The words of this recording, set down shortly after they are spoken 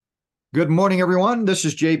Good morning, everyone. This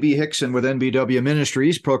is J.B. Hickson with NBW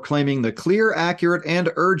Ministries, proclaiming the clear, accurate,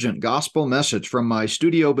 and urgent gospel message from my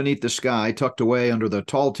studio beneath the sky, tucked away under the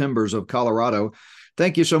tall timbers of Colorado.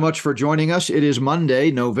 Thank you so much for joining us. It is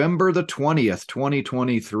Monday, November the 20th,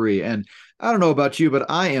 2023. And I don't know about you,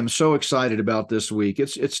 but I am so excited about this week.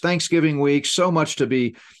 It's Thanksgiving week, so much to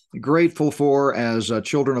be grateful for as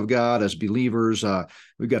children of God, as believers.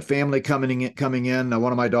 We've got family coming in.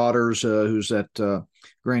 One of my daughters, who's at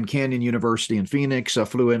Grand Canyon University in Phoenix,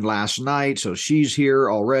 flew in last night, so she's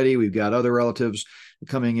here already. We've got other relatives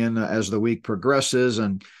coming in as the week progresses,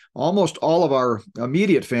 and almost all of our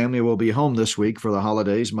immediate family will be home this week for the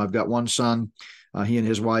holidays. I've got one son, he and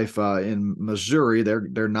his wife in Missouri.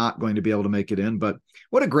 They're not going to be able to make it in, but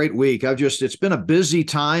what a great week. It's been a busy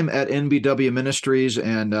time at NBW Ministries,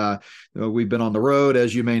 and we've been on the road,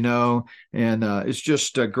 as you may know, and it's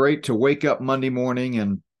just great to wake up Monday morning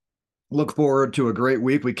and look forward to a great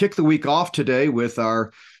week. We kick the week off today with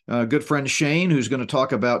our good friend Shane, who's going to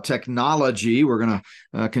talk about technology. We're going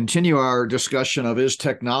to continue our discussion of is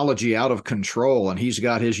technology out of control? And he's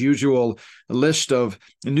got his usual list of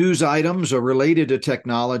news items related to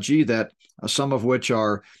technology that some of which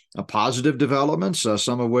are positive developments,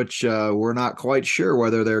 some of which we're not quite sure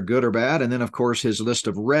whether they're good or bad. And then, of course, his list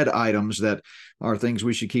of red items that are things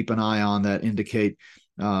we should keep an eye on that indicate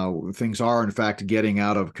things are, in fact, getting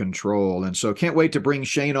out of control. And so can't wait to bring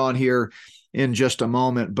Shane on here in just a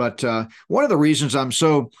moment. But one of the reasons I'm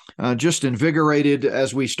so just invigorated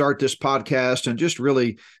as we start this podcast and just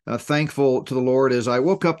really thankful to the Lord is I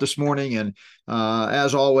woke up this morning and,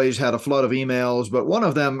 as always, had a flood of emails, but one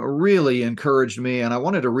of them really encouraged me, and I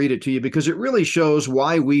wanted to read it to you because it really shows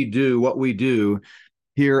why we do what we do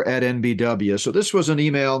here at NBW. So this was an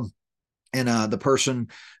email, and the person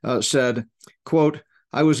said, quote,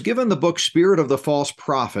 I was given the book Spirit of the False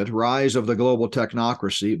Prophet, Rise of the Global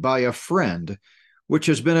Technocracy by a friend, which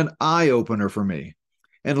has been an eye-opener for me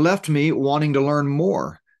and left me wanting to learn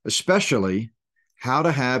more, especially how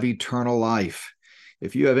to have eternal life.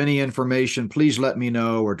 If you have any information, please let me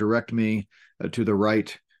know or direct me to the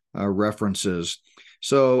right references.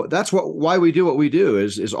 So that's why we do what we do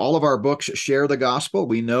is all of our books share the gospel.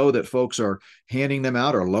 We know that folks are handing them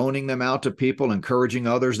out or loaning them out to people, encouraging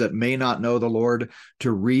others that may not know the Lord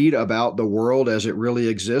to read about the world as it really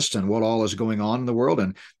exists and what all is going on in the world.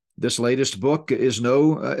 And this latest book is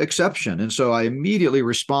no exception. And so I immediately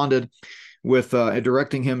responded with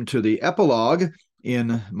directing him to the epilogue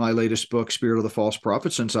in my latest book, Spirit of the False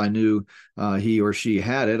Prophet, since I knew he or she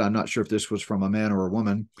had it. I'm not sure if this was from a man or a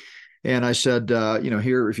woman. And I said,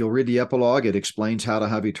 here, if you'll read the epilogue, it explains how to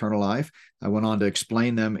have eternal life. I went on to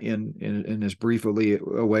explain them in as briefly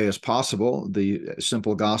a way as possible, the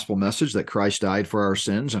simple gospel message that Christ died for our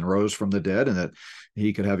sins and rose from the dead, and that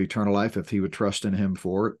he could have eternal life if he would trust in him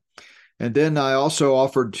for it. And then I also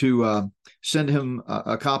offered to send him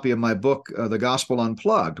a copy of my book, The Gospel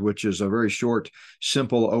Unplugged, which is a very short,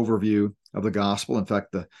 simple overview of the gospel. In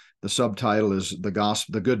fact, the subtitle is The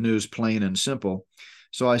Good News, Plain and Simple.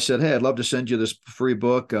 So I said, hey, I'd love to send you this free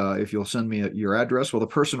book if you'll send me your address. Well, the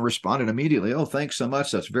person responded immediately, oh, thanks so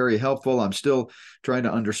much. That's very helpful. I'm still trying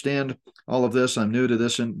to understand all of this. I'm new to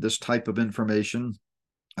this type of information,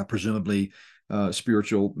 presumably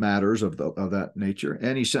spiritual matters of that nature.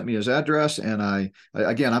 And he sent me his address. And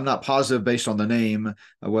again, I'm not positive based on the name,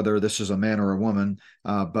 whether this is a man or a woman,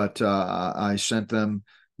 but I sent them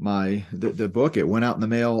the book. It went out in the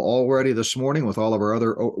mail already this morning with all of our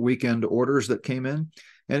other weekend orders that came in.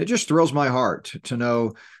 And it just thrills my heart to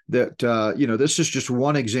know that, this is just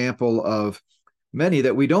one example of many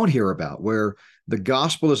that we don't hear about, where the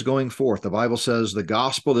gospel is going forth. The Bible says the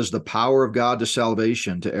gospel is the power of God to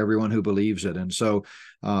salvation to everyone who believes it. And so,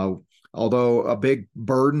 although a big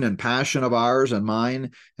burden and passion of ours and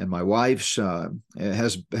mine and my wife's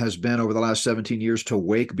has been over the last 17 years to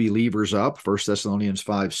wake believers up, 1 Thessalonians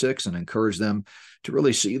 5:6, and encourage them to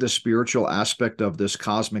really see the spiritual aspect of this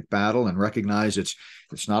cosmic battle and recognize it's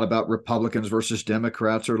not about Republicans versus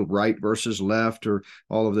Democrats or right versus left or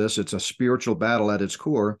all of this. It's a spiritual battle at its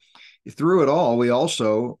core. Through it all, we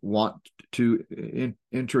also want to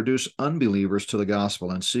introduce unbelievers to the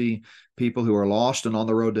gospel and see people who are lost and on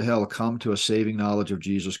the road to hell come to a saving knowledge of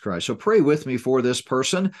Jesus Christ. So pray with me for this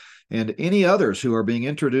person and any others who are being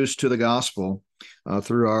introduced to the gospel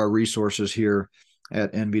through our resources here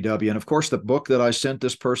at NBW. And of course, the book that I sent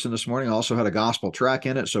this person this morning also had a gospel track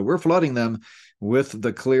in it. So we're flooding them with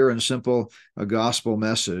the clear and simple gospel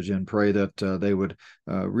message, and pray that they would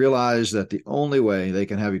realize that the only way they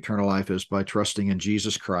can have eternal life is by trusting in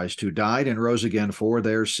Jesus Christ, who died and rose again for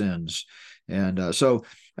their sins. And so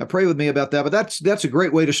pray with me about that. But that's a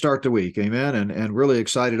great way to start the week. Amen. And really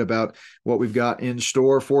excited about what we've got in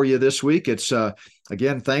store for you this week. It's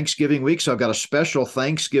again, Thanksgiving week. So I've got a special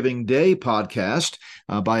Thanksgiving Day podcast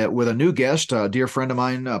with a new guest, a dear friend of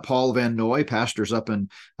mine, Paul Van Noy, pastors up in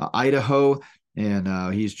Idaho.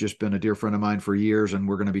 And he's just been a dear friend of mine for years, and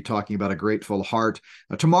we're going to be talking about a grateful heart.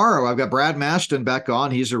 Tomorrow, I've got Brad Maston back on.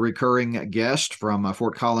 He's a recurring guest from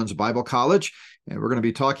Fort Collins Bible College, and we're going to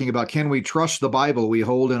be talking about, can we trust the Bible we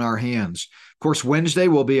hold in our hands? Of course, Wednesday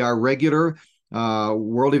will be our regular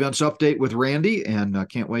world events update with Randy, and I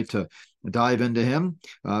can't wait to dive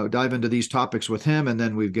into these topics with him. And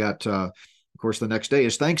then we've got of course, the next day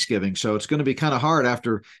is Thanksgiving, so it's going to be kind of hard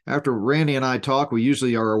after Randy and I talk. We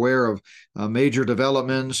usually are aware of major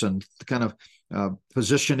developments and kind of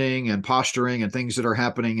positioning and posturing and things that are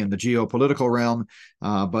happening in the geopolitical realm.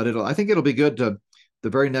 But I think it'll be good to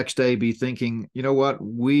the very next day be thinking, you know what,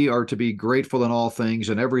 we are to be grateful in all things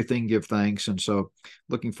and everything give thanks. And so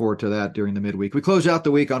looking forward to that during the midweek. We close out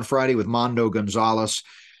the week on Friday with Mondo Gonzalez.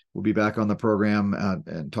 We'll be back on the program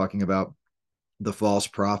and talking about the false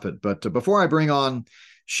prophet. But before I bring on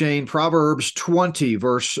Shane, Proverbs 20,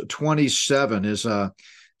 verse 27 is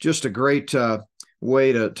just a great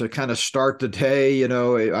way to kind of start the day. You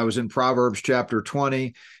know, I was in Proverbs chapter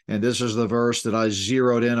 20, and this is the verse that I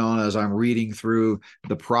zeroed in on as I'm reading through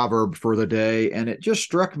the proverb for the day. And it just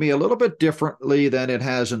struck me a little bit differently than it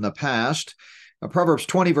has in the past. Proverbs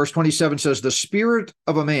 20, verse 27 says, "The spirit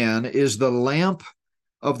of a man is the lamp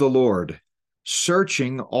of the Lord,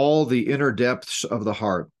 searching all the inner depths of the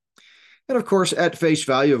heart." And of course, at face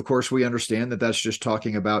value, of course, we understand that that's just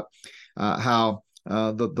talking about how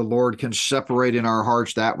the Lord can separate in our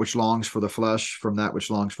hearts that which longs for the flesh from that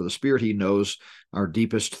which longs for the spirit. He knows our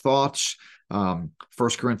deepest thoughts. 1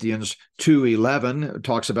 Corinthians 2:11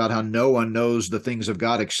 talks about how no one knows the things of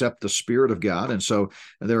God except the Spirit of God. And so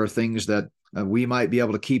there are things that we might be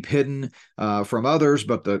able to keep hidden from others,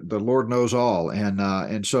 but the Lord knows all.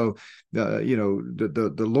 And so,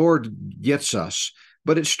 the Lord gets us.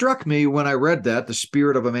 But it struck me when I read that the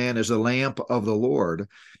spirit of a man is the lamp of the Lord,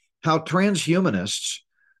 how transhumanists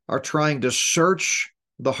are trying to search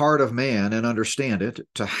the heart of man and understand it,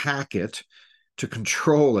 to hack it, to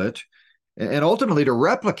control it, and ultimately to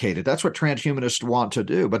replicate it. That's what transhumanists want to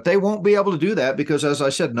do. But they won't be able to do that because, as I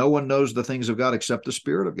said, no one knows the things of God except the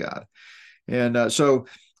Spirit of God. And so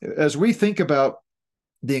as we think about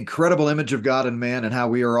the incredible image of God in man and how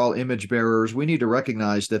we are all image bearers, we need to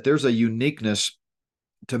recognize that there's a uniqueness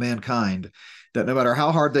to mankind that no matter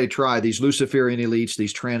how hard they try, these Luciferian elites,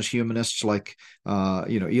 these transhumanists like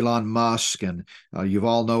Elon Musk and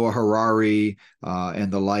Yuval Noah Harari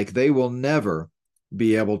and the like, they will never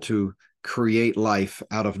be able to create life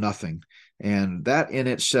out of nothing. And that in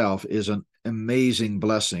itself is an amazing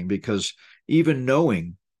blessing, because even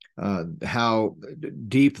knowing how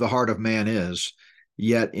deep the heart of man is,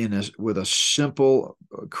 yet with a simple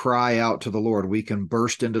cry out to the Lord, we can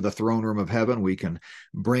burst into the throne room of heaven. We can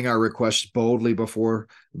bring our requests boldly before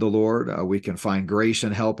the Lord. We can find grace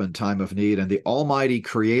and help in time of need. And the Almighty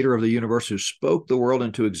Creator of the universe, who spoke the world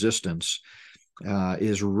into existence,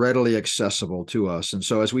 is readily accessible to us. And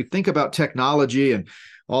so as we think about technology and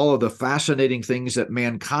all of the fascinating things that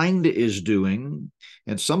mankind is doing,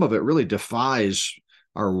 and some of it really defies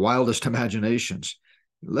our wildest imaginations,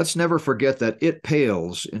 let's never forget that it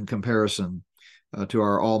pales in comparison to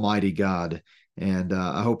our Almighty God. And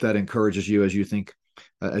I hope that encourages you as you think,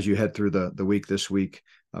 as you head through the week this week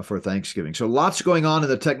for Thanksgiving. So lots going on in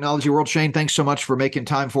the technology world. Shane, thanks so much for making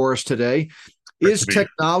time for us today. Is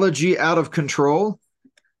technology out of control?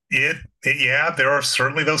 Yeah, there are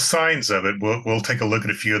certainly those signs of it. We'll take a look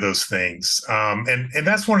at a few of those things. And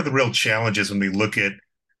that's one of the real challenges when we look at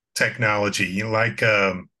technology.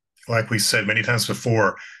 Like we said many times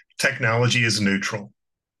before, technology is neutral.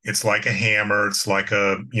 It's like a hammer. It's like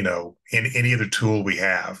any other tool we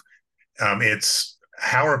have. It's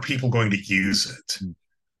how are people going to use it?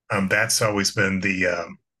 That's always been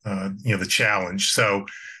the challenge. So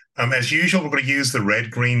as usual, we're going to use the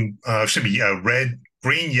red, green,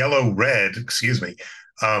 green, yellow, red,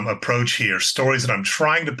 approach here. Stories that I'm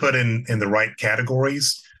trying to put in the right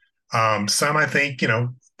categories. Some I think,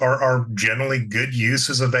 are generally good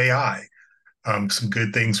uses of AI. Some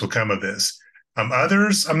good things will come of this.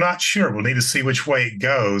 Others, I'm not sure. We'll need to see which way it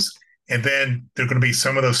goes. And then there are going to be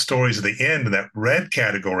some of those stories at the end in that red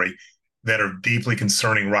category that are deeply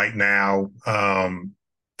concerning right now.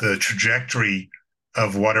 The trajectory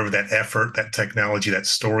of whatever that effort, that technology, that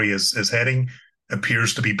story is heading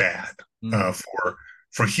appears to be bad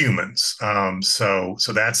for humans. So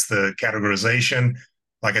that's the categorization.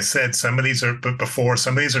 Like I said, some of these are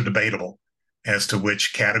debatable. as to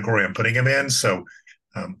which category I'm putting them in. So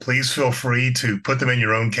please feel free to put them in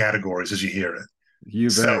your own categories as you hear it. You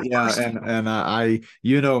So bet. Yeah, first, and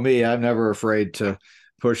you know me, I'm never afraid to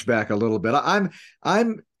push back a little bit. I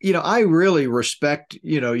really respect,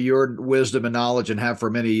 your wisdom and knowledge, and have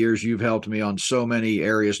for many years. You've helped me on so many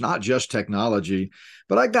areas, not just technology,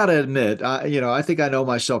 but I got to admit, I think I know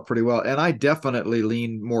myself pretty well, and I definitely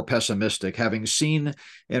lean more pessimistic, having seen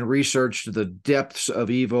and researched the depths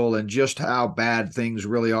of evil and just how bad things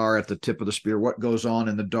really are at the tip of the spear, what goes on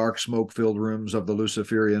in the dark, smoke-filled rooms of the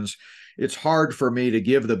Luciferians. It's hard for me to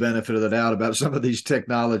give the benefit of the doubt about some of these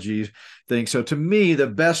technology things. So to me, the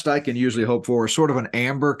best I can usually hope for is sort of an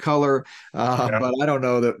amber color. yeah, But I don't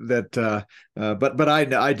know but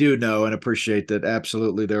I do know and appreciate that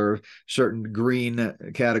absolutely there are certain green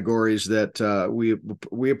categories that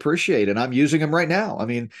we appreciate, and I'm using them right now. I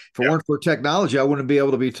mean, if it yeah. weren't for technology, I wouldn't be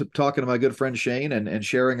able to be talking to my good friend Shane and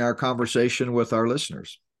sharing our conversation with our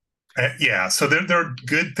listeners. Yeah, so there are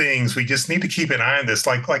good things. We just need to keep an eye on this,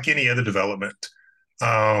 like any other development.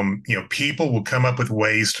 People will come up with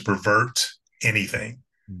ways to pervert anything,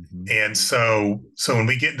 Mm-hmm. and so when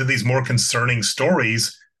we get into these more concerning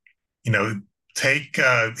stories, you know,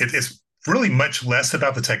 it's really much less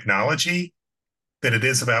about the technology than it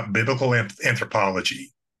is about biblical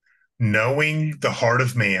anthropology, knowing the heart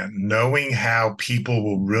of man, knowing how people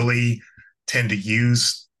will really tend to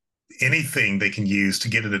use anything they can use to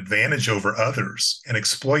get an advantage over others and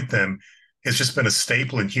exploit them has just been a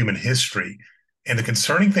staple in human history. And the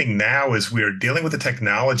concerning thing now is we are dealing with a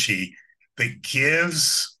technology that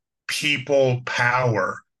gives people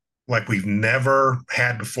power like we've never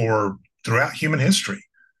had before throughout human history.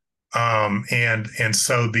 And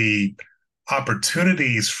so the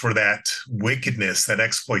opportunities for that wickedness, that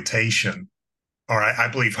exploitation, are, I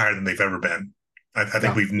believe, higher than they've ever been. I think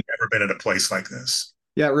Yeah. we've never been at a place like this.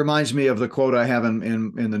 Yeah, it reminds me of the quote I have in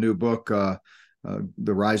the new book,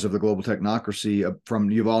 "The Rise of the Global Technocracy," from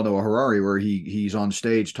Yuval Noah Harari, where he's on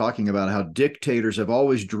stage talking about how dictators have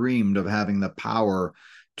always dreamed of having the power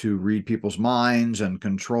to read people's minds and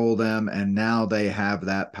control them, and now they have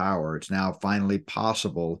that power. It's now finally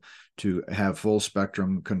possible to have full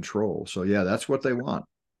spectrum control. So yeah, that's what they want.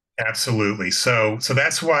 Absolutely. So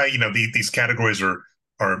that's why these categories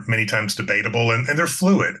are many times debatable and they're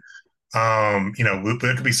fluid.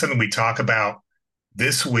 There could be something we talk about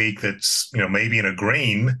this week that's maybe in a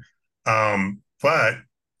green, but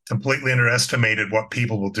completely underestimated what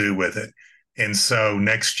people will do with it. And so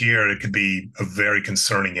next year it could be a very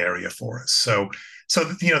concerning area for us. So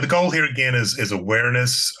the goal here again is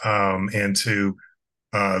awareness, and to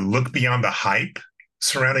look beyond the hype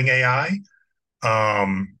surrounding AI.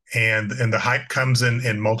 And the hype comes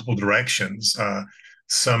in multiple directions.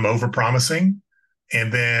 Some overpromising,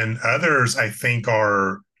 and then others I think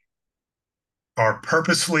are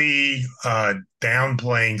purposely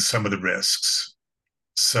downplaying some of the risks.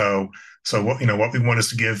 So what we want is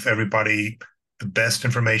to give everybody the best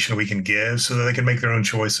information we can give so that they can make their own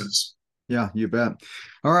choices. Yeah, you bet.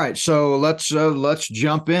 All right, so let's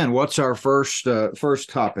jump in. What's our first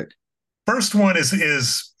topic? First one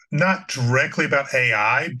is not directly about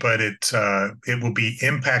AI, but it will be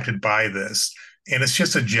impacted by this, and it's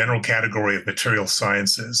just a general category of material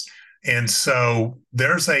sciences. And so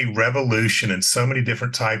there's a revolution in so many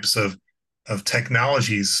different types of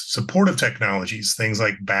technologies, supportive technologies, things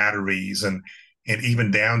like batteries and even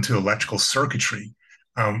down to electrical circuitry,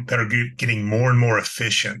 that are getting more and more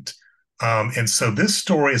efficient. And so this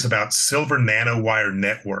story is about silver nanowire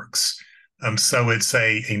networks. So it's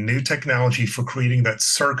a new technology for creating that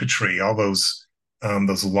circuitry, all those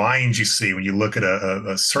lines you see when you look at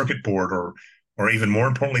a circuit board, or even more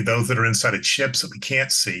importantly, those that are inside of chips that we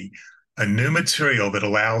can't see. A new material that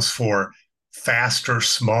allows for faster,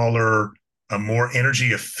 smaller, more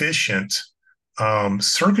energy efficient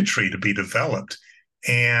circuitry to be developed.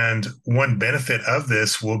 And one benefit of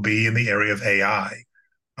this will be in the area of AI.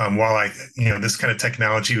 While this kind of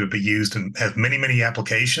technology would be used and has many, many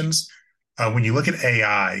applications, when you look at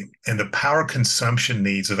AI and the power consumption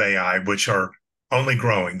needs of AI, which are only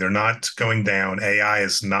growing, they're not going down. AI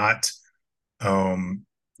is not,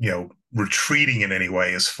 retreating in any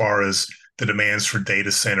way as far as the demands for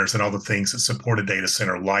data centers and all the things that support a data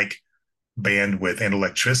center, like bandwidth and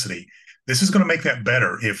electricity. This is going to make that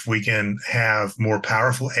better if we can have more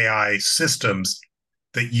powerful AI systems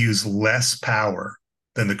that use less power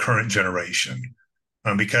than the current generation,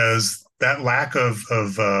 because that lack of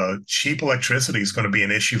cheap electricity is going to be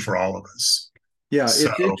an issue for all of us. Yeah,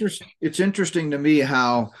 So it's interesting to me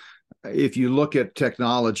how, if you look at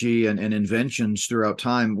technology and inventions throughout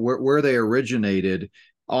time, where they originated,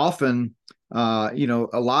 often a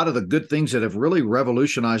lot of the good things that have really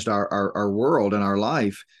revolutionized our world and our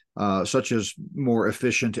life, such as more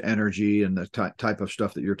efficient energy and the type of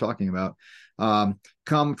stuff that you're talking about,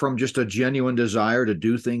 come from just a genuine desire to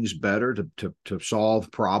do things better, to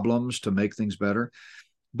solve problems, to make things better.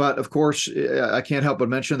 But of course, I can't help but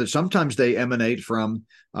mention that sometimes they emanate from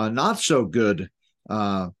not so good,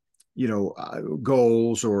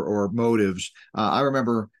 goals or motives. I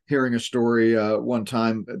remember hearing a story one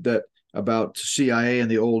time that about CIA in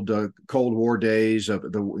the old Cold War days of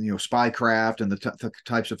the spycraft and the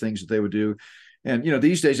types of things that they would do. And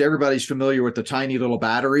these days everybody's familiar with the tiny little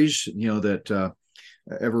batteries, that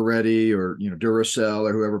Everready or Duracell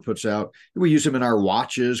or whoever puts out. We use them in our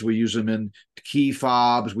watches. We use them in key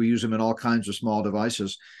fobs. We use them in all kinds of small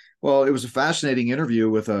devices. Well, it was a fascinating interview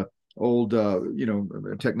with a old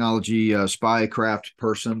technology spycraft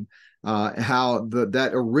person. How that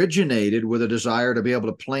originated with a desire to be able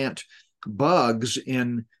to plant bugs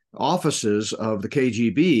in offices of the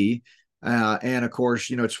KGB. And of course,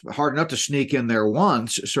 it's hard enough to sneak in there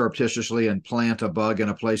once surreptitiously and plant a bug in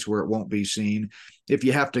a place where it won't be seen. If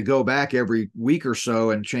you have to go back every week or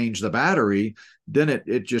so and change the battery, then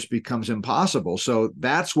it just becomes impossible. So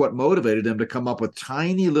that's what motivated them to come up with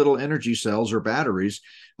tiny little energy cells or batteries.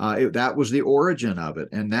 That was the origin of it.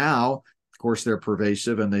 And now, of course, they're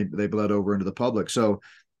pervasive and they bled over into the public. So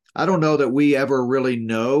I don't know that we ever really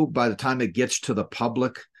know by the time it gets to the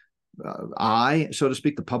public eye, so to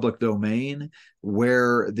speak, the public domain,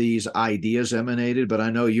 where these ideas emanated. But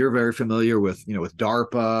I know you're very familiar with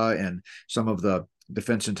DARPA and some of the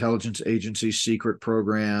Defense Intelligence Agency's secret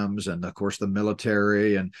programs, and of course the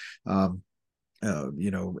military and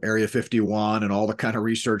Area 51 and all the kind of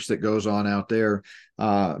research that goes on out there.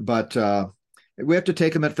 But we have to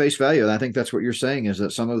take them at face value. And I think that's what you're saying, is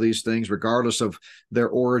that some of these things, regardless of their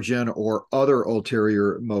origin or other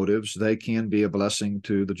ulterior motives, they can be a blessing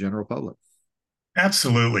to the general public.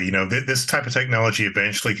 Absolutely. This type of technology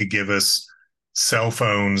eventually could give us cell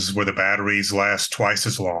phones where the batteries last twice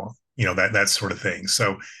as long, that sort of thing.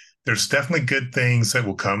 So there's definitely good things that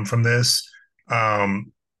will come from this. It's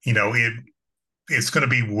going to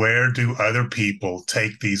be, where do other people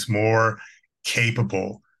take these more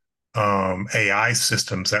capable AI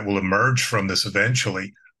systems that will emerge from this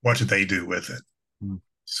eventually? What do they do with it?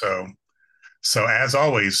 So as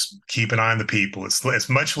always, keep an eye on the people. It's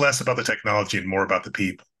much less about the technology and more about the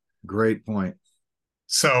people. Great point.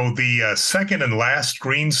 So the second and last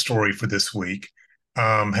green story for this week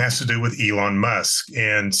has to do with Elon Musk.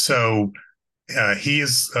 And so he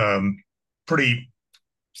is pretty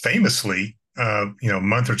famously, a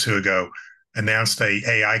month or two ago, announced a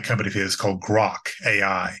AI company of his called Grok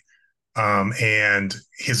AI. And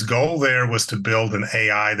his goal there was to build an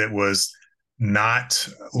AI that was not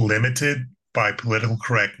limited by political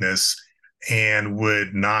correctness and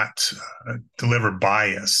would not deliver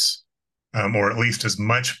bias, or at least as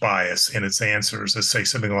much bias in its answers as, say,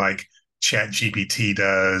 something like ChatGPT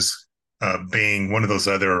does, Bing, one of those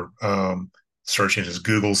other search engines,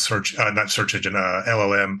 Google search, not search engine,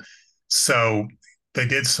 LLM. So they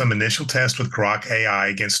did some initial tests with Grok AI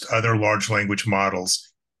against other large language models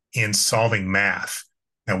in solving math.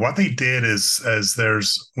 Now, what they did is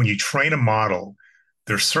when you train a model,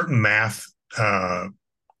 there's certain math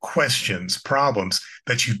questions, problems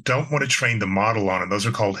that you don't want to train the model on, and those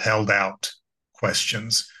are called held out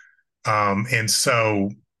questions. And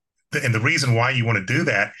the reason why you want to do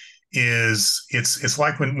that is it's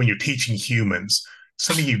like when you're teaching humans,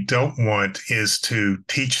 something you don't want is to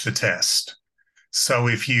teach the test. So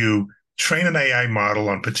if you train an AI model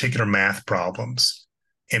on particular math problems,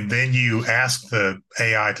 and then you ask the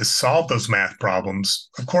AI to solve those math problems,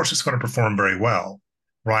 of course, it's going to perform very well,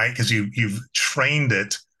 right? Because you've trained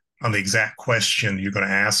it on the exact question you're going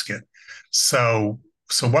to ask it. So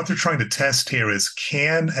what they're trying to test here is,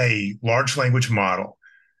 can a large language model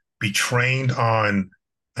be trained on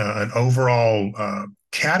an overall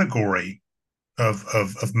category of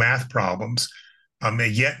math problems, and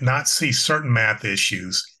yet not see certain math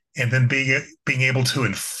issues, and then being able to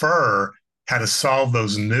infer how to solve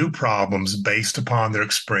those new problems based upon their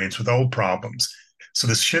experience with old problems. So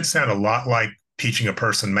this should sound a lot like teaching a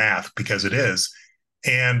person math, because it is.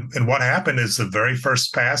 And what happened is the very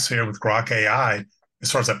first pass here with Grok AI,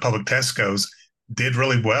 as far as that public test goes, did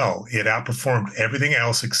really well. It outperformed everything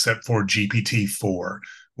else except for GPT-4,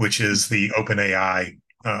 which is the OpenAI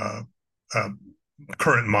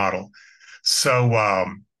current model. So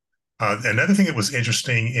another thing that was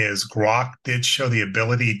interesting is Grok did show the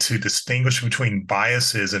ability to distinguish between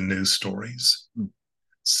biases in news stories.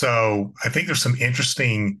 So I think there's some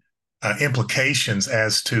interesting implications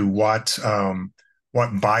as to what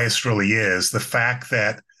what bias really is, the fact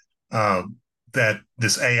that uh, that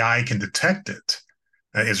this AI can detect it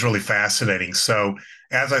is really fascinating. So,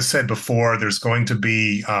 as I said before, there's going to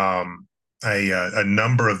be a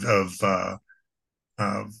number of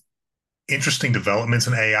interesting developments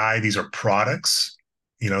in AI. These are products,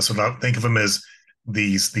 so think of them as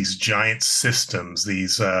these giant systems,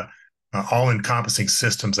 these all-encompassing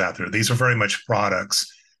systems out there. These are very much products.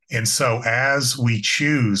 And so, as we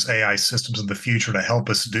choose AI systems in the future to help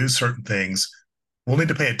us do certain things, we'll need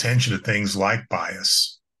to pay attention to things like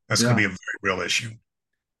bias. That's going Yeah. to be a very real issue.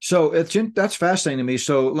 So that's fascinating to me.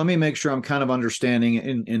 So let me make sure I'm kind of understanding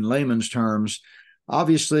in layman's terms.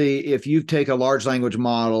 Obviously, if you take a large language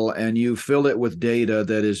model and you fill it with data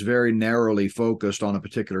that is very narrowly focused on a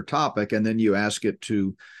particular topic, and then you ask it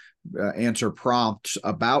to answer prompts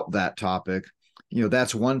about that topic,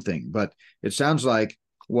 that's one thing. But it sounds like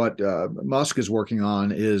what Musk is working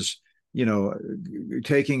on is,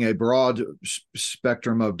 taking a broad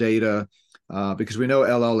spectrum of data, because we know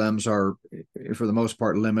LLMs are, for the most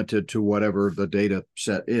part, limited to whatever the data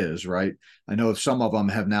set is, right? I know some of them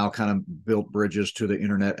have now kind of built bridges to the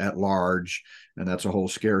internet at large, and that's a whole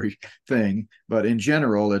scary thing. But in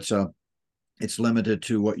general, it's limited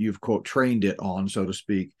to what you've, quote, trained it on, so to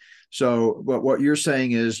speak. So, but what you're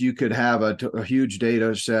saying is you could have a huge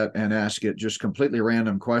data set and ask it just completely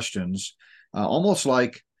random questions, almost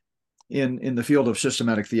like in the field of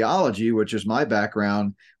systematic theology, which is my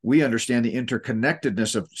background. We understand the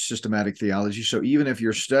interconnectedness of systematic theology. So even if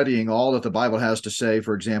you're studying all that the Bible has to say,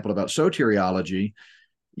 for example, about soteriology,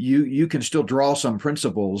 you can still draw some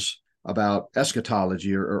principles about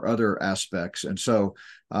eschatology or other aspects. And so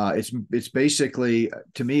it's basically,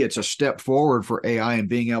 to me, it's a step forward for AI and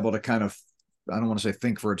being able to kind of, I don't want to say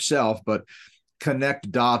think for itself, but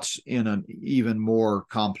connect dots in an even more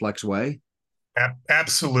complex way.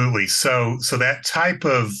 Absolutely. So that type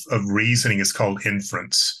of reasoning is called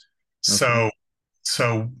inference. Okay.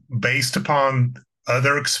 So based upon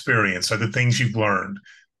other experience, other things you've learned,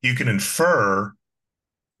 you can infer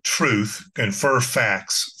truth, infer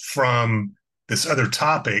facts from this other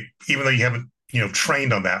topic, even though you haven't,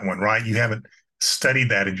 trained on that one, right? You haven't studied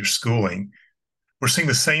that in your schooling. We're seeing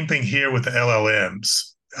the same thing here with the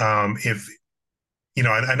LLMs. If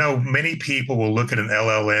I know many people will look at an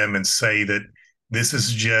LLM and say that this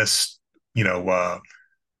is just, the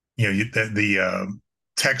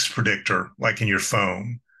text predictor, like in your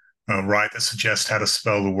phone, right? That suggests how to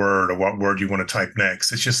spell the word or what word you want to type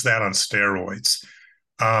next. It's just that on steroids.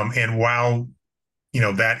 And while,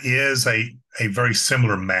 that is a very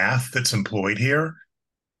similar math that's employed here,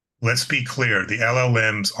 let's be clear, the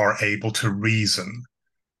LLMs are able to reason.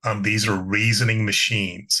 These are reasoning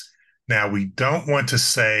machines. Now, we don't want to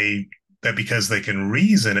say that because they can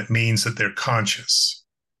reason, it means that they're conscious.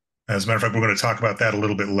 As a matter of fact, we're going to talk about that a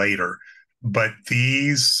little bit later. But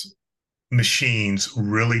these machines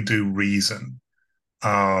really do reason,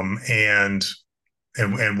 and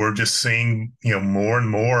we're just seeing more and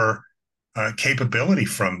more capability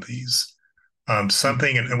from these.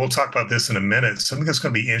 Something, and we'll talk about this in a minute. Something that's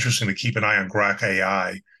going to be interesting to keep an eye on Grok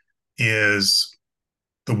AI is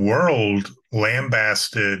the world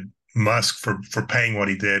lambasted Musk for paying what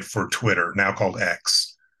he did for Twitter, now called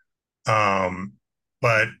X.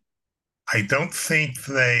 But I don't think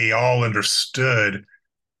they all understood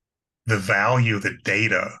the value of the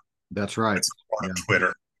data That's right. that's on Yeah.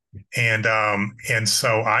 Twitter. And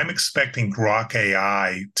so I'm expecting Grok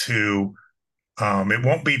AI to it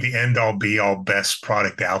won't be the end all be all best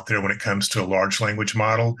product out there when it comes to a large language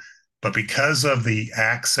model, but because of the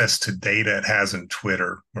access to data it has in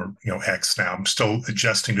Twitter, or X now, I'm still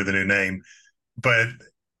adjusting to the new name, but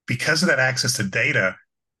because of that access to data,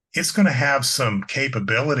 it's going to have some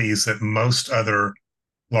capabilities that most other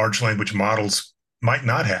large language models might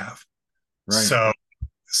not have. Right.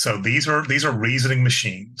 So these are reasoning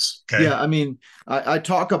machines. Okay. Yeah, I mean, I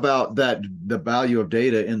talk about the value of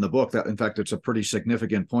data in the book. That, in fact, it's a pretty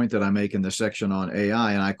significant point that I make in the section on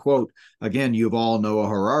AI. And I quote again Yuval Noah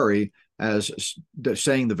Harari as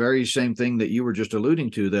saying the very same thing that you were just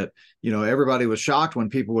alluding to. That everybody was shocked when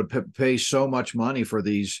people would pay so much money for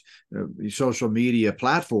these social media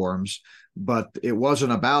platforms, but it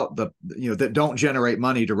wasn't about that don't generate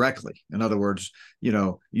money directly. In other words,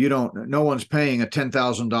 no one's paying a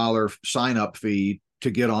 $10,000 sign up fee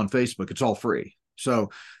to get on Facebook. It's all free.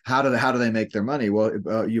 So how do they make their money? Well,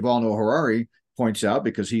 Yuval Noah Harari points out,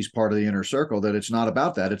 because he's part of the inner circle, that it's not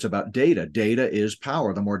about that. It's about data. Data is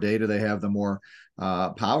power. The more data they have, the more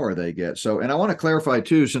power they get. So, and I want to clarify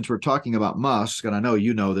too, since we're talking about Musk, and I know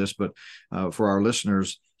you know this, but for our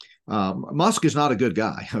listeners, Musk is not a good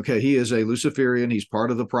guy. Okay, he is a Luciferian. He's part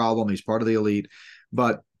of the problem. He's part of the elite.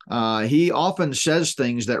 but he often says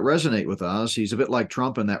things that resonate with us. He's a bit like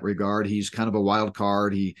Trump in that regard. He's kind of a wild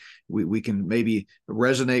card. We can maybe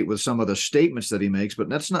resonate with some of the statements that he makes, but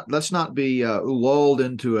let's not be lulled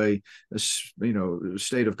into a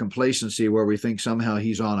state of complacency where we think somehow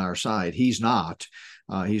he's on our side. He's not.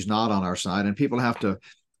 He's not on our side, and people have to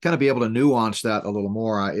kind of be able to nuance that a little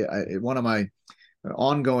more. One of my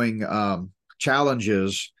ongoing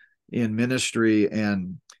challenges in ministry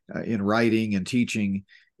and in writing and teaching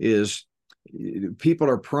is people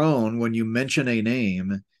are prone, when you mention a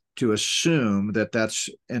name, to assume that that's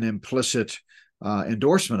an implicit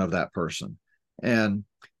endorsement of that person. And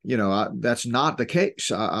that's not the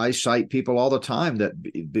case. I cite people all the time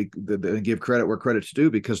that give credit where credit's due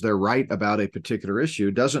because they're right about a particular issue.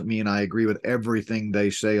 Doesn't mean I agree with everything they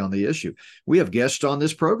say on the issue. We have guests on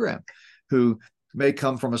this program who may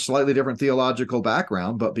come from a slightly different theological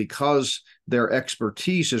background, but because their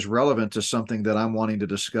expertise is relevant to something that I'm wanting to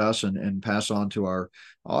discuss and pass on to our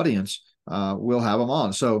audience, we'll have them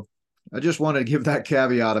on. So I just wanted to give that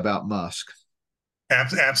caveat about Musk.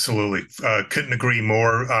 Absolutely. Couldn't agree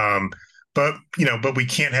more. But we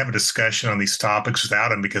can't have a discussion on these topics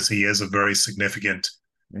without him because he is a very significant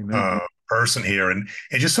person here. And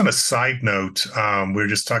just on a side note, we were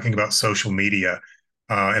just talking about social media.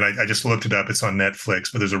 And I just looked it up. It's on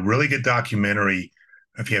Netflix, but there's a really good documentary,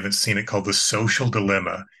 if you haven't seen it, called The Social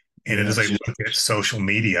Dilemma. And it is a look at social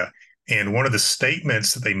media. And one of the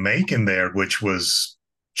statements that they make in there, which was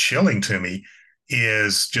chilling to me,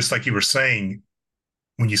 is just like you were saying,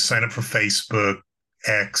 when you sign up for Facebook,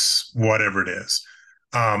 X, whatever it is,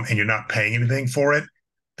 and you're not paying anything for it,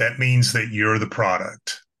 that means that you're the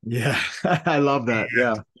product. Yeah, I love that.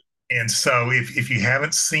 Yeah. And so if you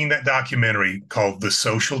haven't seen that documentary called The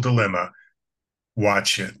Social Dilemma,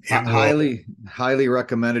 watch it. Highly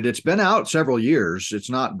recommended. It's been out several years. It's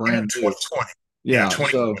not brand new. 2020. Yeah,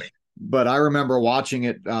 2020. But I remember watching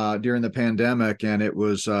it during the pandemic, and it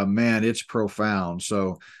was, man, it's profound.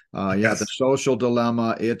 So, The Social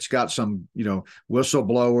Dilemma, it's got some,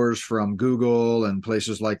 whistleblowers from Google and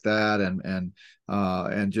places like that.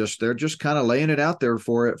 And just, they're just kind of laying it out there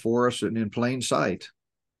for us in plain sight.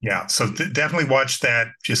 Yeah. So definitely watch that.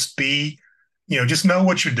 Just just know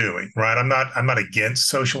what you're doing, right? I'm not against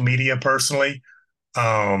social media personally,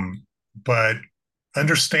 but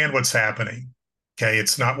understand what's happening. Okay.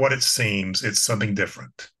 It's not what it seems. It's something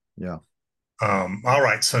different. Yeah. All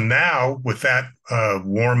right. So now with that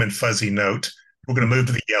warm and fuzzy note, we're going to move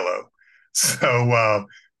to the yellow. So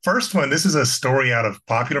first one, this is a story out of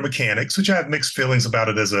Popular Mechanics, which I have mixed feelings about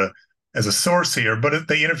it as a source here, but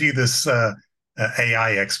they interview this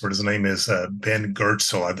AI expert. His name is Ben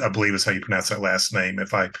Goertzel, I believe is how you pronounce that last name.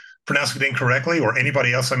 If I pronounce it incorrectly or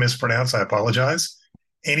anybody else I mispronounce, I apologize.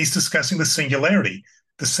 And he's discussing the singularity.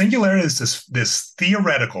 The singularity is this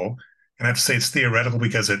theoretical, and I have to say it's theoretical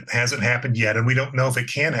because it hasn't happened yet, and we don't know if it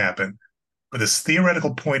can happen, but this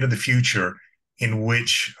theoretical point in the future in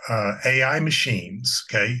which AI machines,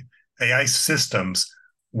 AI systems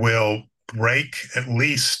will break at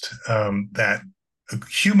least that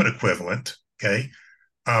human equivalent.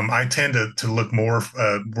 I tend to look more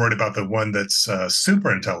worried about the one that's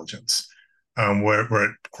super intelligence, where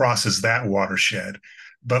it crosses that watershed,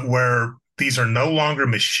 but where these are no longer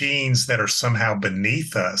machines that are somehow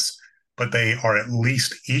beneath us, but they are at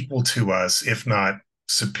least equal to us, if not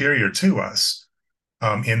superior to us,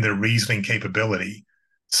 in their reasoning capability.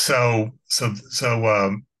 So,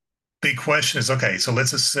 big question is, okay, so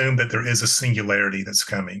let's assume that there is a singularity that's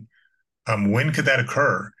coming. When could that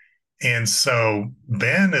occur? And so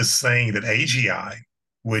Ben is saying that AGI,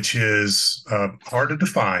 which is hard to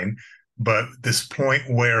define, but this point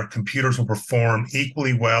where computers will perform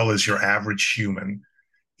equally well as your average human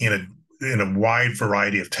in a wide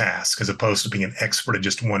variety of tasks, as opposed to being an expert in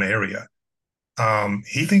just one area.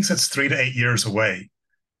 He thinks that's 3 to 8 years away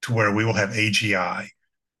to where we will have AGI.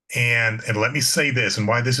 And let me say this, and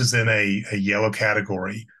why this is in a yellow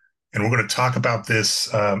category. And we're going to talk about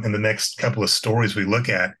this in the next couple of stories we look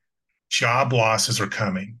at. Job losses are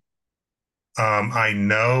coming. I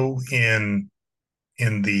know in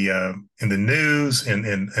the news,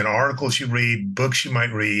 in articles you read, books you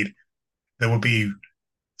might read, there will be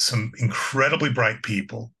some incredibly bright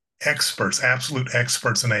people, experts, absolute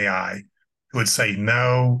experts in AI, who would say,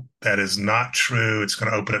 no, that is not true. It's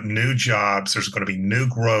going to open up new jobs. There's going to be new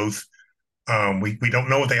growth. We don't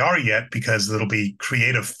know what they are yet because it'll be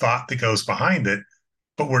creative thought that goes behind it,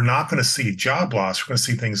 but we're not going to see job loss. We're going to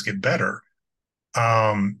see things get better.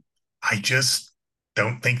 I just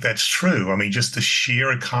don't think that's true. I mean, just the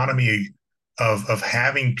sheer economy of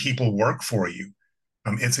having people work for you,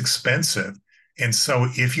 it's expensive. And so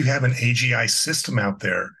if you have an AGI system out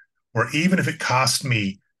there, where even if it cost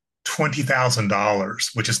me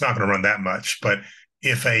 $20,000, which is not going to run that much, but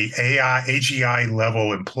if a AI AGI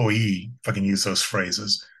level employee, if I can use those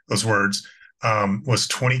phrases, those words, was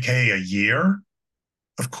 20K a year,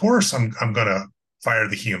 of course I'm going to fire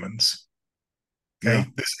the humans. Yeah. Okay.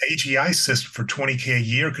 This AGI system for 20K a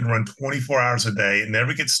year can run 24 hours a day. It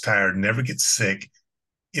never gets tired, never gets sick.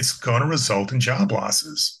 It's going to result in job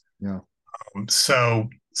losses. Yeah. So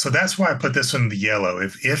that's why I put this in the yellow.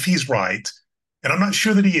 If he's right, and I'm not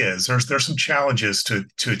sure that he is, there's some challenges to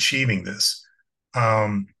achieving this.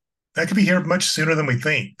 That could be here much sooner than we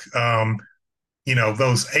think.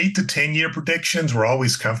 Those 8 to 10 year predictions we're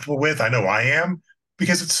always comfortable with. I know I am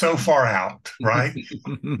because it's so far out, right?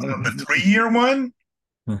 The 3 year one,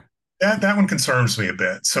 that one concerns me a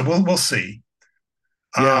bit. So we'll see.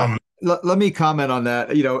 Yeah. Let me comment on that.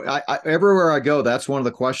 Everywhere I go, that's one of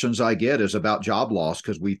the questions I get is about job loss,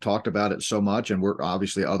 because we've talked about it so much, and we're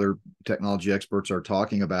obviously other technology experts are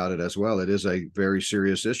talking about it as well. It is a very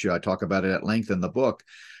serious issue. I talk about it at length in the book.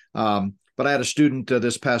 But I had a student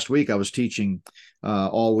this past week. I was teaching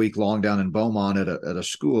all week long down in Beaumont at a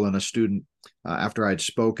school, and a student, after I'd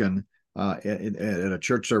spoken at a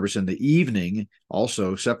church service in the evening,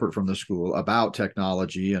 also separate from the school, about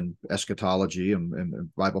technology and eschatology and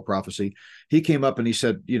Bible prophecy, he came up and he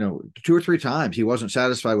said, 2 or 3 times he wasn't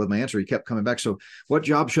satisfied with my answer. He kept coming back. So what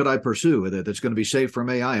job should I pursue that's going to be safe from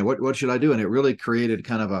AI? And what should I do? And it really created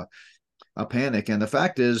kind of a panic. And the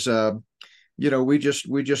fact is, we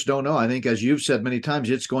just don't know. I think, as you've said many times,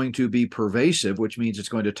 it's going to be pervasive, which means it's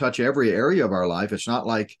going to touch every area of our life. It's not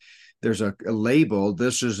like there's a label.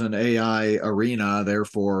 This is an AI arena,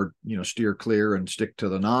 therefore, steer clear and stick to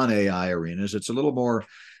the non-AI arenas. It's a little more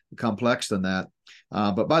complex than that.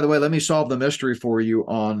 But by the way, let me solve the mystery for you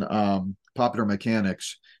on Popular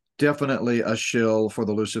Mechanics. Definitely a shill for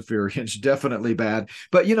the Luciferians, definitely bad.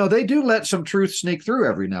 But, they do let some truth sneak through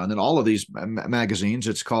every now and then. All of these magazines,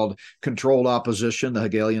 it's called Controlled Opposition, the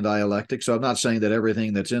Hegelian Dialectic. So I'm not saying that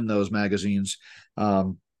everything that's in those magazines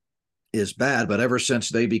is bad, but ever since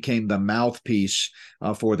they became the mouthpiece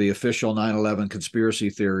for the official 9/11 conspiracy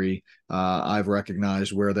theory, I've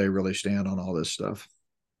recognized where they really stand on all this stuff.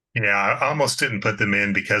 Yeah, I almost didn't put them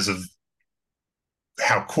in because of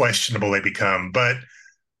how questionable they become, but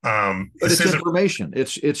it's information.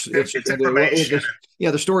 It's information.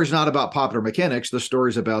 The story's not about Popular Mechanics. The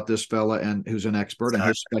story's about this fella and who's an expert and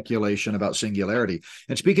his speculation about singularity.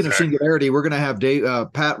 And speaking of singularity, we're going to have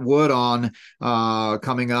Pat Wood on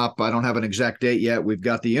coming up. I don't have an exact date yet. We've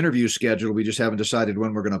got the interview scheduled. We just haven't decided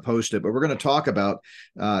when we're going to post it. But we're going to talk about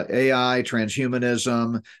AI,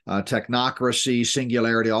 transhumanism, technocracy,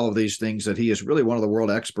 singularity, all of these things that he is really one of the world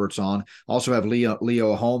experts on. Also have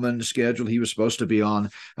Leo Holman scheduled. He was supposed to be on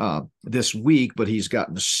this week, but he's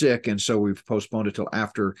gotten sick, and so we've postponed it till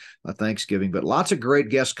after Thanksgiving. But lots of great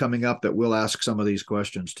guests coming up that will ask some of these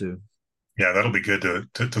questions too. Yeah, that'll be good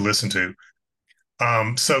to listen to.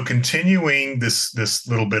 So continuing this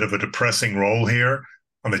little bit of a depressing role here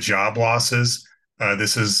on the job losses.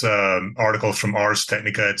 This is articles from Ars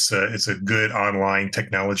Technica. It's a good online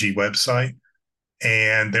technology website,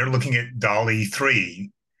 and they're looking at DALL-E 3.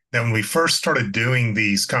 Now, when we first started doing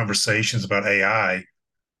these conversations about AI,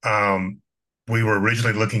 we were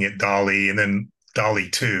originally looking at DALL-E and then DALL-E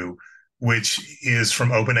 2, which is from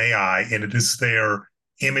OpenAI, and it is their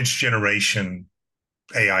image generation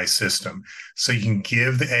AI system. So you can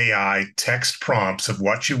give the AI text prompts of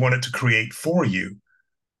what you want it to create for you.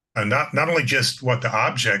 Not only just what the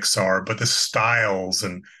objects are, but the styles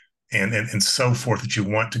and so forth that you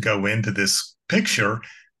want to go into this picture.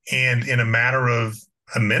 And in a matter of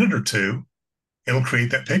a minute or two, it'll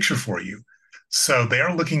create that picture for you. So they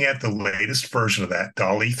are looking at the latest version of that,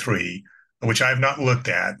 DALL-E 3, which I've not looked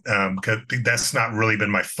at because that's not really been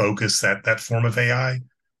my focus, that form of AI.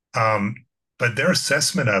 But their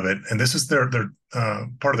assessment of it, and this is their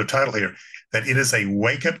part of their title here, that it is a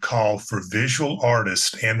wake-up call for visual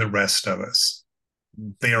artists and the rest of us.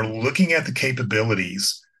 They are looking at the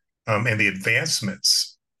capabilities and the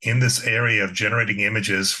advancements in this area of generating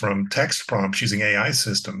images from text prompts using AI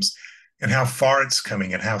systems, and how far it's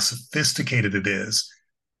coming and how sophisticated it is,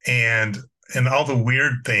 and all the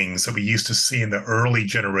weird things that we used to see in the early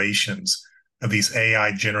generations of these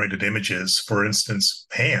AI generated images. For instance,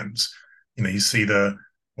 hands. You see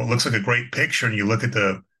what looks like a great picture, and you look at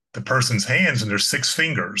the person's hands and there's 6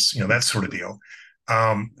 fingers, that sort of deal.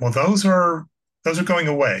 Well, those are going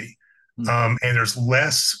away, and there's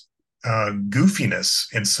less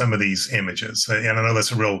goofiness in some of these images. And I know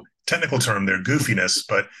that's a real technical term there, goofiness,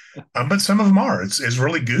 but some of them are. It's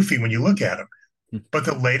really goofy when you look at them. But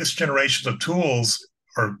the latest generations of tools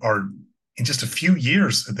are in just a few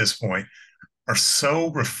years at this point are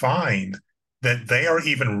so refined that they are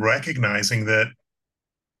even recognizing that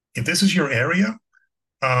if this is your area,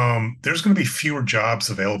 there's going to be fewer jobs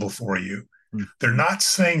available for you. Mm. They're not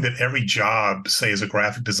saying that every job, say as a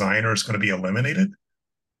graphic designer, is going to be eliminated,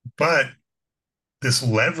 but this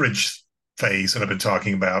leverage phase that I've been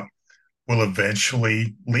talking about will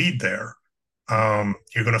eventually lead there.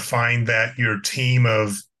 You're going to find that your team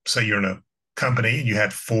of, say, you're in a company and you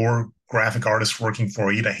had 4 graphic artists working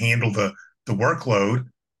for you to handle the workload.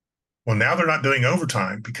 Well, now they're not doing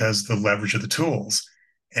overtime because the leverage of the tools.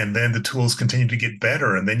 And then the tools continue to get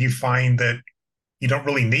better. And then you find that you don't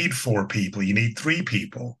really need 4 people, you need 3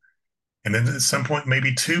 people. And then at some point,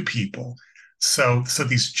 maybe 2 people. So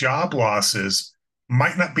these job losses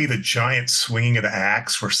might not be the giant swinging of the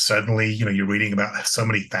axe where suddenly, you're reading about so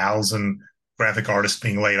many thousand graphic artists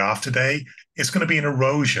being laid off today. It's going to be an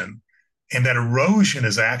erosion. And that erosion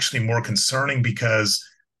is actually more concerning because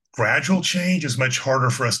gradual change is much harder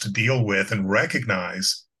for us to deal with and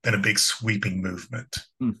recognize than a big sweeping movement.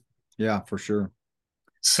 Yeah, for sure.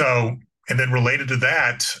 So, and then related to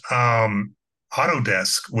that,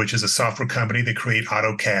 Autodesk, which is a software company that create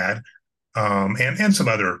AutoCAD and some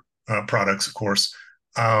other products, of course,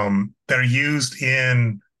 that are used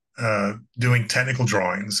in doing technical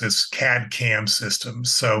drawings as CAD CAM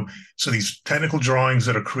systems. So these technical drawings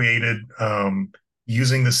that are created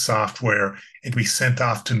using the software and be sent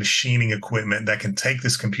off to machining equipment that can take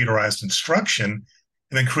this computerized instruction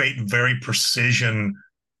and then create very precision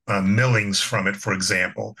millings from it, for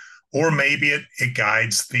example. Or maybe it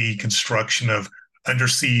guides the construction of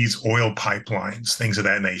underseas oil pipelines, things of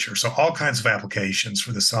that nature. So all kinds of applications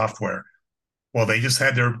for the software. Well, they just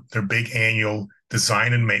had their big annual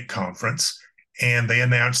Design and Make conference, and they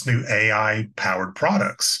announced new AI-powered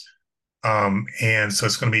products. And so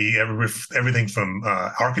it's going to be everything from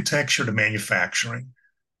architecture to manufacturing,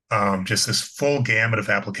 just this full gamut of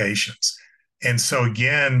applications. And so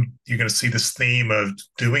again, you're going to see this theme of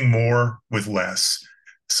doing more with less.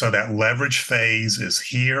 So that leverage phase is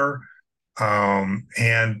here, and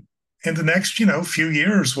the next few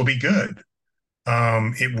years will be good.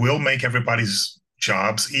 It will make everybody's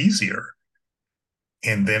jobs easier,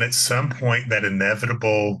 and then at some point, that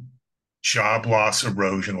inevitable job loss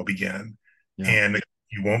erosion will begin, and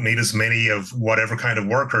you won't need as many of whatever kind of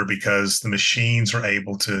worker because the machines are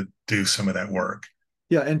able to do some of that work.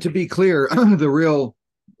 Yeah, and to be clear, the real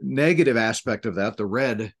negative aspect of that, the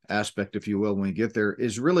red aspect, if you will, when we get there,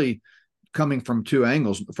 is really coming from 2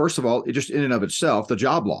 angles. First of all, it just in and of itself, the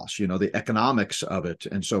job loss, the economics of it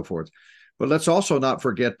and so forth. But let's also not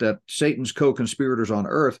forget that Satan's co-conspirators on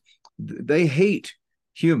earth, they hate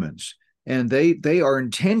humans, and they are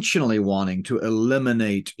intentionally wanting to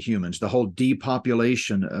eliminate humans, the whole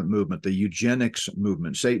depopulation movement, the eugenics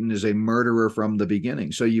movement. Satan is a murderer from the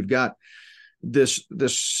beginning. So you've got this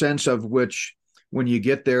sense of which, when you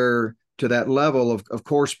get there to that level, of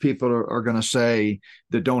course, people are going to say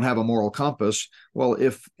that don't have a moral compass. Well,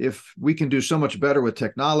 if we can do so much better with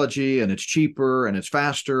technology, and it's cheaper and it's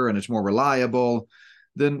faster and it's more reliable,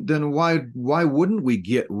 then why wouldn't we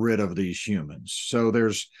get rid of these humans? So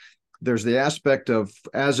there's the aspect of,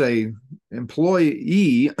 as a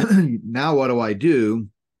employee, now what do I do?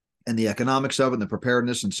 And the economics of it, and the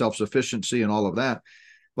preparedness and self-sufficiency and all of that.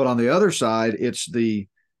 But on the other side, it's the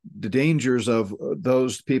dangers of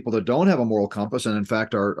those people that don't have a moral compass, and in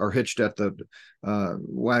fact are hitched at the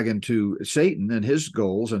wagon to Satan and his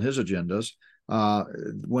goals and his agendas.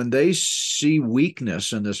 When they see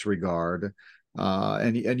weakness in this regard,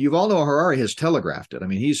 and Yuval Noah Harari has telegraphed it. I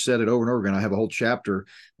mean, he's said it over and over again. I have a whole chapter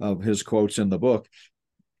of his quotes in the book.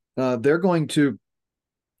 They're going to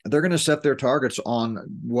set their targets on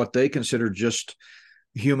what they consider just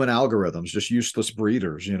human algorithms, just useless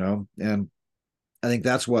breeders, and I think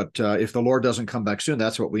that's what, if the Lord doesn't come back soon,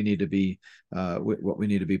 that's what we need to be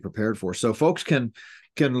prepared for. So folks can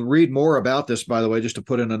read more about this, by the way, just to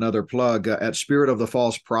put in another plug, at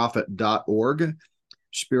spiritofthefalseprophet.org,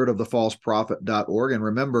 spiritofthefalseprophet.org. And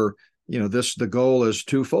remember, the goal is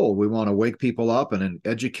twofold. We want to wake people up and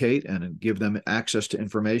educate and give them access to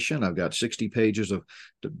information. I've got 60 pages of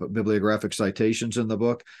bibliographic citations in the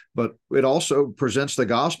book, but it also presents the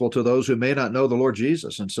gospel to those who may not know the Lord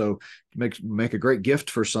Jesus. And so make a great gift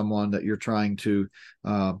for someone that you're trying to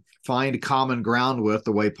find common ground with,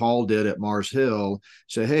 the way Paul did at Mars Hill.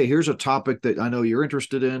 Say, hey, here's a topic that I know you're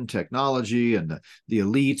interested in, technology and the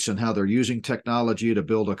elites and how they're using technology to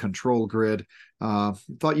build a control grid.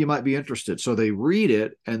 Thought you might be interested. So they read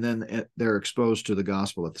it, and then they're exposed to the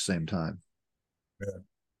gospel at the same time.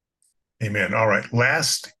 Yeah. Amen. All right.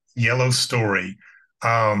 Last yellow story.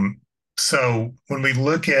 Um, so when we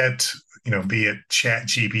look at, be it Chat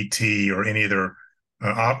GPT or any other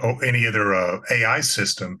AI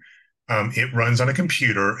system, it runs on a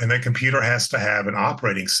computer, and that computer has to have an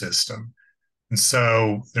operating system. And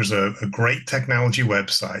so there's a great technology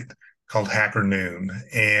website called Hacker Noon,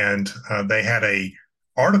 and they had a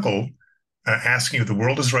article asking if the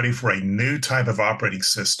world is ready for a new type of operating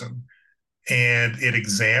system. And it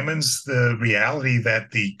examines the reality that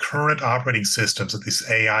the current operating systems that these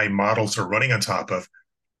AI models are running on top of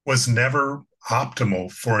was never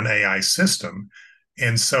optimal for an AI system.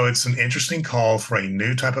 And so it's an interesting call for a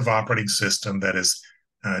new type of operating system that is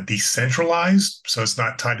decentralized. So it's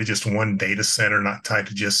not tied to just one data center, not tied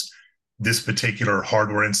to just this particular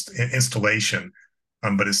hardware installation,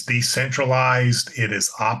 but it's decentralized. It is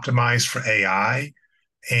optimized for AI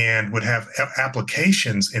and would have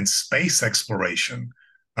applications in space exploration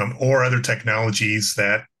or other technologies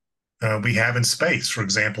that we have in space, for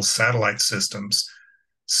example, satellite systems.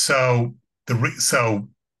 So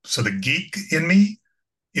the geek in me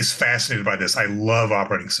is fascinated by this. I love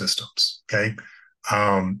operating systems. Okay,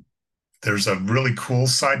 there's a really cool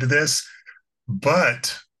side to this,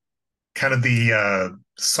 but kind of the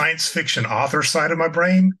science fiction author side of my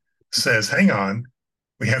brain says, "Hang on,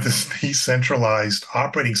 we have this decentralized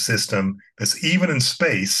operating system that's even in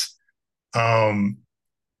space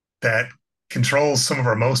that controls some of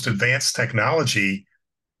our most advanced technology.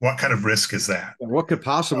 What kind of risk is that? What could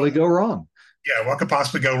possibly go wrong?" Yeah, what could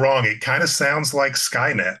possibly go wrong? It kind of sounds like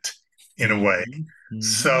Skynet in a way. Mm-hmm.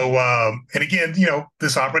 So, and again,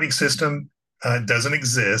 this operating system doesn't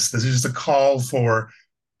exist. This is just a call for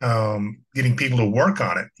getting people to work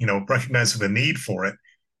on it, recognizing the need for it.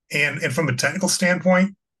 And from a technical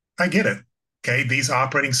standpoint, I get it. Okay. These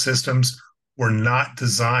operating systems were not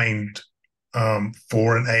designed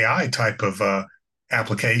for an AI type of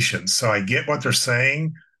application. So I get what they're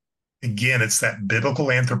saying. Again, it's that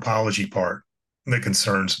biblical anthropology part that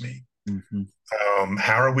concerns me. Mm-hmm.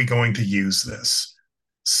 How are we going to use this?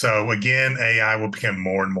 So again, AI will become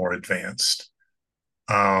more and more advanced.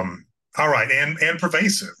 All right, and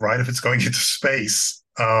pervasive, right? If it's going into space,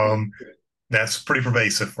 that's pretty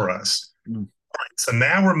pervasive for us. All right, so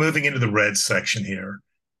now we're moving into the red section here,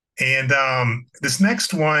 and this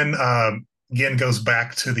next one again goes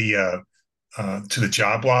back to the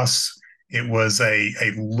job loss. It was a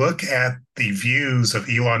look at the views of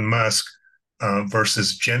Elon Musk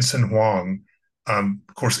versus Jensen Huang.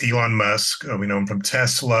 Of course, Elon Musk, we know him from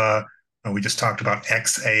Tesla. We just talked about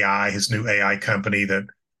xAI, his new AI company that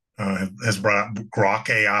has brought out Grok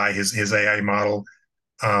AI, his AI model.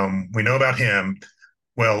 We know about him.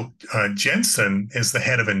 Well, Jensen is the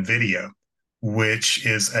head of NVIDIA, which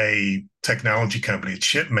is a technology company, a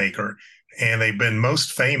chip maker, and they've been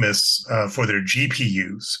most famous for their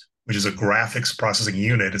GPUs, which is a graphics processing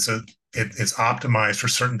unit. It's optimized for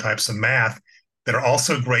certain types of math that are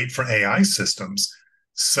also great for AI systems.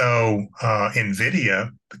 So NVIDIA,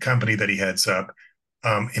 the company that he heads up,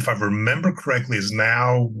 if I remember correctly, is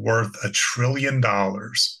now worth $1 trillion.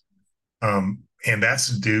 And that's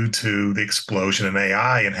due to the explosion in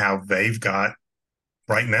AI and how they've got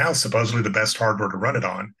right now supposedly the best hardware to run it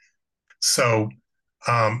on. So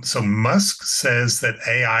Musk says that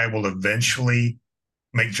AI will eventually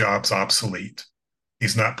make jobs obsolete.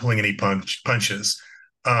 He's not pulling any punches.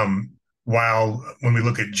 While when we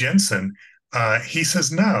look at Jensen, he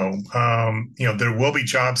says no. There will be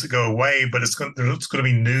jobs that go away, but it's going to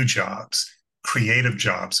be new jobs, creative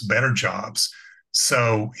jobs, better jobs.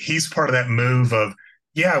 So he's part of that move of,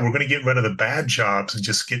 yeah, we're going to get rid of the bad jobs and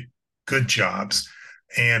just get good jobs.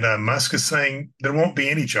 And Musk is saying there won't be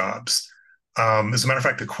any jobs. As a matter of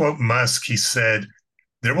fact, to quote Musk, he said,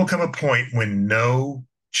 there will come a point when no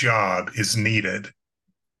job is needed.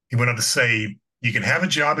 He went on to say, you can have a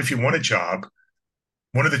job if you want a job.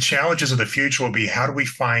 One of the challenges of the future will be, how do we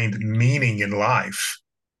find meaning in life?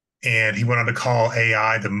 And he went on to call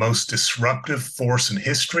AI the most disruptive force in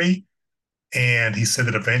history. And he said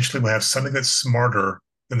that eventually we'll have something that's smarter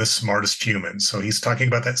than the smartest humans. So he's talking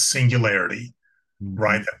about that singularity,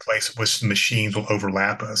 right? That place at which the machines will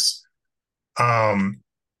overlap us.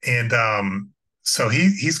 So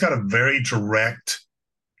he's got a very direct,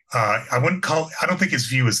 I don't think his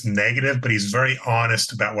view is negative, but he's very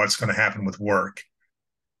honest about what's going to happen with work.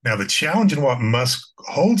 Now, the challenge in what Musk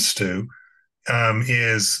holds to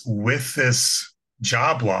is with this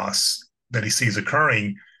job loss that he sees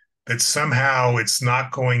occurring, that somehow it's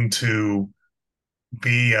not going to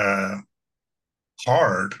be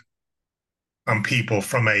hard on people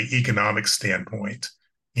from an economic standpoint.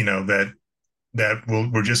 That that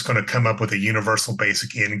we're just going to come up with a universal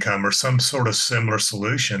basic income or some sort of similar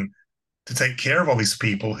solution to take care of all these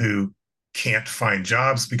people who can't find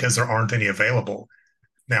jobs because there aren't any available.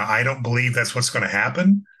 Now, I don't believe that's what's going to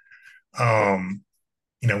happen. Um,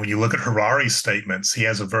 when you look at Harari's statements, he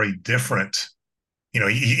has a very different,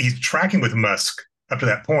 he's tracking with Musk up to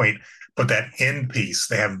that point, but that end piece,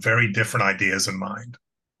 they have very different ideas in mind.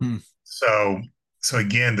 Hmm. So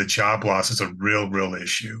again, the job loss is a real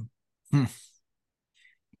issue. Hmm.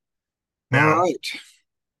 All Now, right.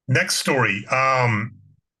 next story.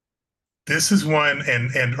 This is one,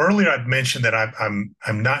 and earlier I'd mentioned that I'm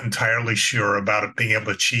not entirely sure about it being able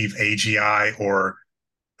to achieve AGI or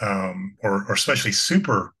especially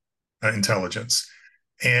super intelligence.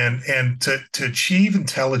 And to achieve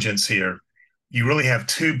intelligence here, you really have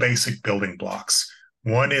two basic building blocks.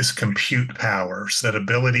 One is compute power, so that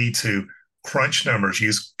ability to crunch numbers,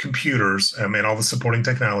 use computers and all the supporting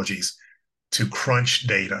technologies to crunch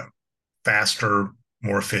data faster,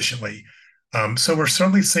 more efficiently. So we're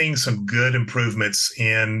certainly seeing some good improvements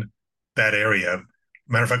in that area.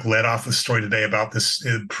 Matter of fact, led off the story today about this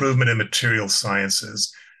improvement in material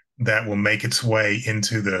sciences that will make its way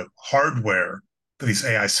into the hardware that these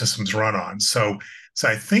AI systems run on. So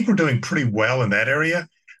I think we're doing pretty well in that area.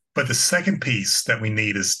 But the second piece that we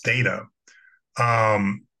need is data.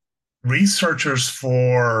 Researchers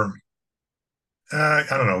for, I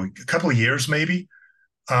don't know, a couple of years maybe,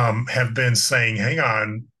 have been saying, hang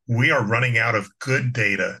on, we are running out of good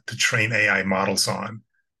data to train AI models on.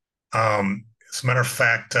 As a matter of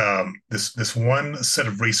fact, this one set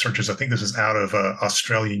of researchers, I think this is out of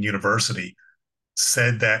Australian University,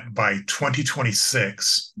 said that by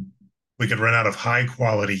 2026, we could run out of high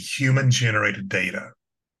quality human generated data.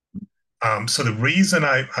 So the reason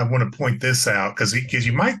I want to point this out, because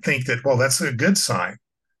you might think that, well, that's a good sign,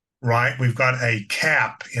 right? We've got a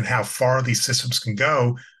cap in how far these systems can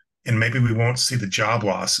go, and maybe we won't see the job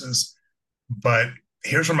losses. But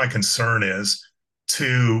here's where my concern is: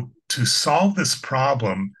 to solve this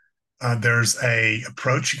problem, there's a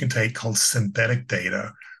approach you can take called synthetic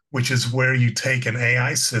data, which is where you take an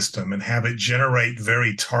AI system and have it generate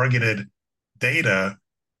very targeted data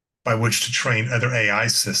by which to train other AI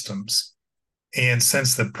systems. And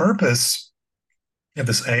since the purpose of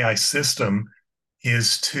this AI system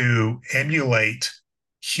is to emulate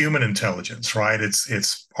human intelligence, right?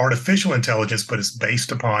 It's artificial intelligence, but it's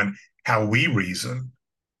based upon how we reason,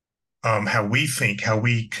 how we think, how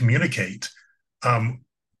we communicate.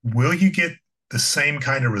 Will you get the same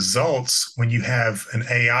kind of results when you have an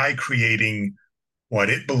AI creating what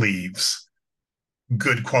it believes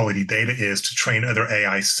good quality data is to train other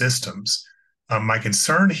AI systems? My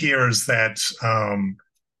concern here is that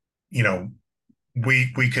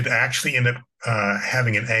we could actually end up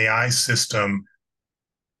having an AI system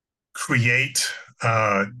create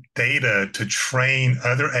data to train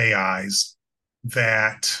other AIs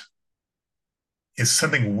that is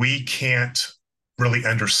something we can't really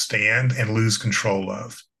understand and lose control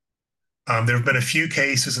of. There have been a few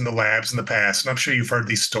cases in the labs in the past, and I'm sure you've heard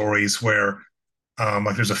these stories where,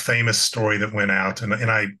 like, there's a famous story that went out, and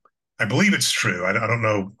I believe it's true. I don't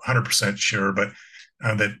know 100% sure, but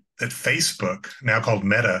that Facebook, now called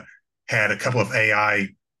Meta, had a couple of AI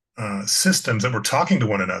systems that were talking to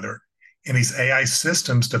one another. And these AI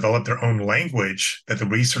systems developed their own language that the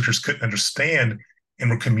researchers couldn't understand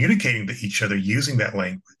and were communicating to each other using that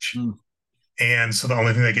language. Mm. And so the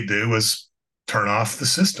only thing they could do was turn off the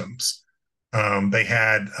systems. They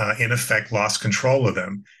had, in effect, lost control of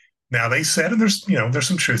them. Now, they said, and there's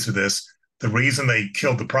some truth to this, the reason they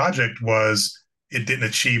killed the project was it didn't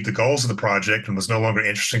achieve the goals of the project and was no longer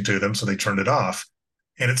interesting to them, so they turned it off.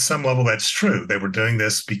 And at some level, that's true. They were doing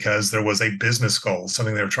this because there was a business goal,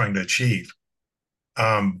 something they were trying to achieve.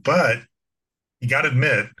 But you got to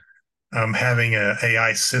admit, having an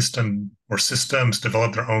AI system or systems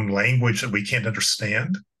develop their own language that we can't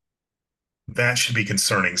understand, that should be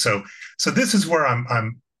concerning. So this is where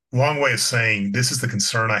I'm long way of saying this is the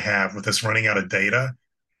concern I have with us running out of data.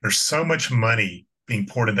 There's so much money being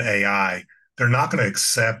poured into AI. They're not going to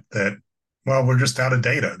accept that, well, we're just out of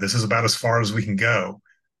data. This is about as far as we can go.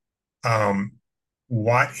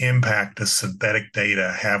 What impact does synthetic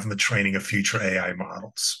data have in the training of future AI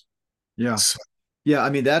models? Yeah. Yeah. I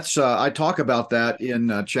mean, that's, I talk about that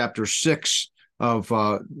in chapter 6 of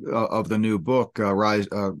the new book, Rise,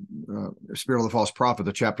 Spirit of the False Prophet,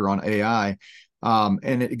 the chapter on AI.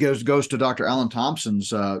 And it goes to Dr. Alan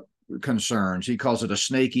Thompson's concerns. He calls it a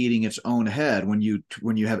snake eating its own head. When you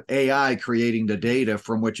have AI creating the data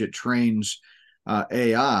from which it trains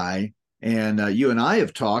AI, and you and I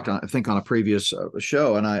have talked, I think, on a previous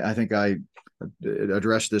show, and I think I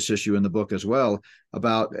address this issue in the book as well,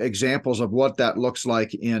 about examples of what that looks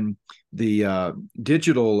like in the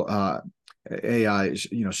digital AI,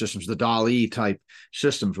 systems, the DALL-E type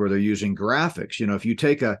systems where they're using graphics. If you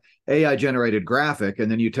take a AI generated graphic and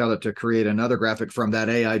then you tell it to create another graphic from that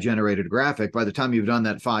AI generated graphic, by the time you've done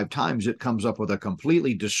that 5 times, it comes up with a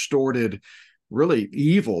completely distorted, really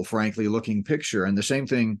evil, frankly, looking picture. And the same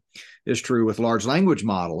thing is true with large language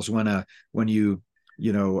models. When you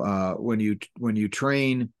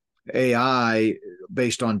train AI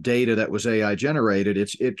based on data that was AI generated,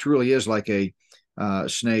 it truly is like a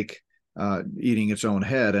snake eating its own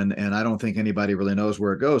head, and I don't think anybody really knows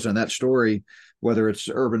where it goes. And that story, whether it's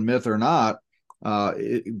urban myth or not,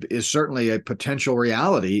 is certainly a potential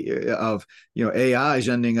reality of AIs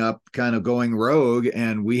ending up kind of going rogue,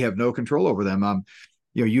 and we have no control over them.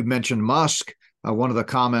 You mentioned Musk. One of the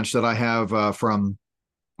comments that I have from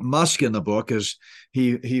Musk in the book is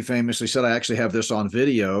he famously said, I actually have this on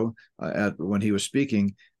video when he was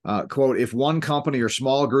speaking, quote, "If one company or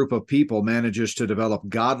small group of people manages to develop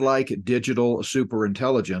godlike digital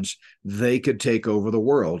superintelligence, they could take over the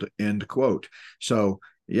world," end quote. So,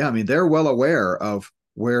 yeah, I mean, they're well aware of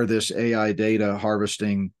where this AI data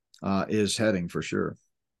harvesting is heading for sure.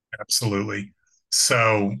 Absolutely.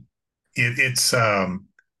 So it's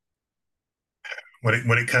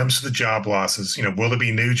when it comes to the job losses, will there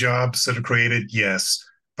be new jobs that are created? Yes,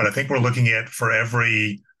 but I think we're looking at, for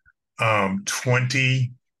every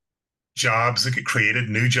 20 jobs that get created,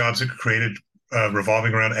 new jobs that get created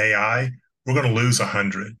revolving around AI, we're going to lose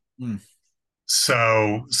 100.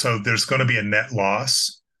 So there's going to be a net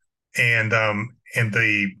loss, and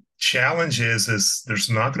the challenge is there's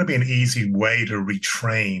not going to be an easy way to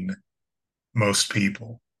retrain most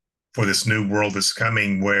people for this new world that's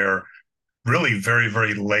coming, where really very,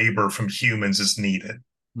 very labor from humans is needed.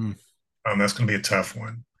 That's going to be a tough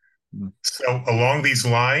one. So along these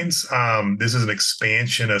lines, this is an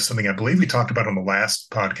expansion of something I believe we talked about on the last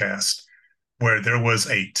podcast, where there was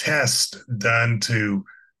a test done to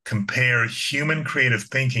compare human creative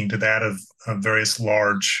thinking to that of various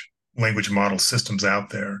large language model systems out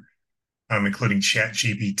there, including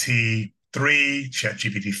ChatGPT 3,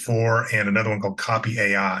 ChatGPT 4, and another one called Copy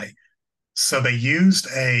AI. So they used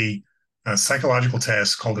a psychological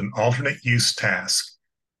test called an alternate use task,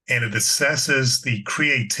 and it assesses the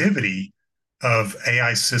creativity of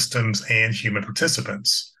AI systems and human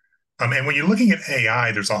participants. And when you're looking at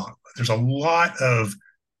AI, there's a lot of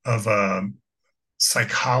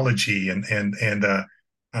psychology and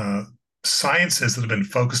sciences that have been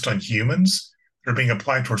focused on humans that are being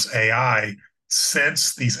applied towards AI,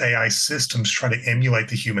 since these AI systems try to emulate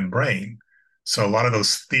the human brain. So a lot of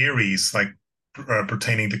those theories, like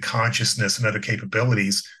pertaining to consciousness and other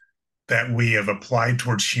capabilities that we have applied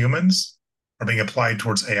towards humans, are being applied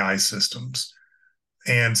towards AI systems.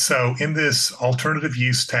 And so in this alternative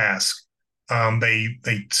use task,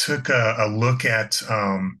 they took a look at,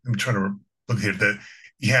 I'm trying to look here, that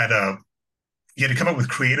you had to come up with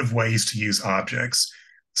creative ways to use objects.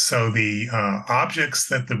 So the objects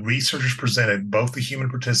that the researchers presented both the human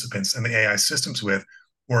participants and the AI systems with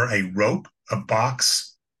were a rope, a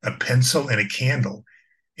box, a pencil, and a candle.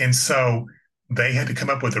 And so they had to come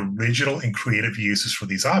up with original and creative uses for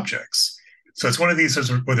these objects. So it's one of these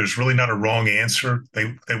where there's really not a wrong answer. They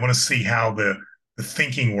want to see how the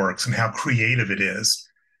thinking works and how creative it is.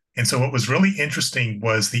 And so what was really interesting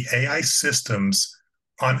was the AI systems,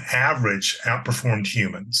 on average, outperformed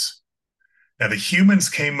humans. Now, the humans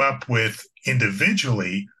came up with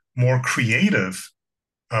individually more creative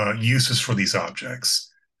uses for these objects.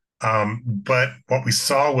 But what we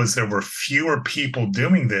saw was there were fewer people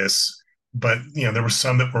doing this, but there were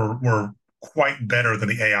some that were quite better than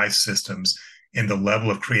the AI systems in the level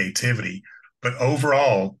of creativity. But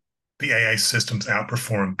overall, the AI systems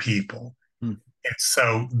outperform people. And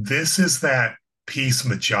so this is that piece in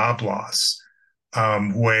the job loss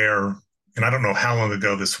where, and I don't know how long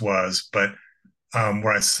ago this was, but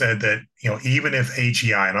where I said that, even if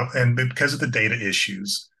AGI, and because of the data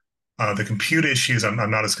issues, the compute issues I'm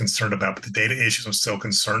not as concerned about, but the data issues I'm still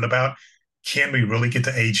concerned about. Can we really get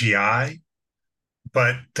to AGI?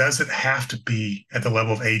 But does it have to be at the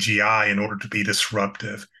level of AGI in order to be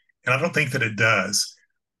disruptive? And I don't think that it does.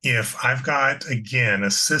 If I've got, again, a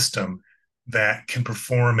system that can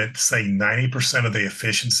perform at, say, 90% of the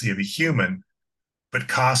efficiency of a human, but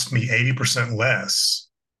cost me 80% less,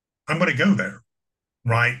 I'm going to go there,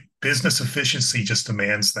 right? Business efficiency just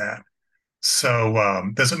demands that. So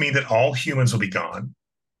doesn't mean that all humans will be gone.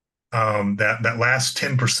 That last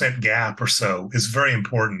 10% gap or so is very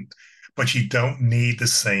important, but you don't need the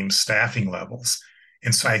same staffing levels.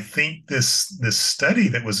 And so I think this study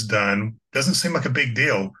that was done doesn't seem like a big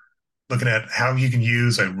deal. Looking at how you can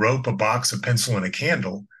use a rope, a box, a pencil, and a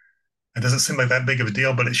candle, it doesn't seem like that big of a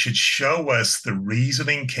deal, but it should show us the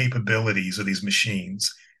reasoning capabilities of these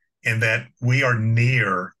machines and that we are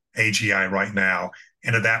near AGI right now.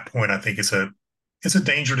 And at that point, I think it's a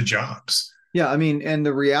danger to jobs. Yeah, I mean, and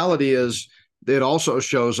the reality is it also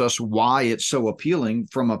shows us why it's so appealing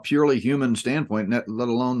from a purely human standpoint, let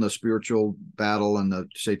alone the spiritual battle and the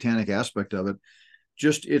satanic aspect of it.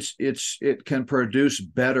 Just it can produce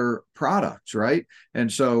better products, right?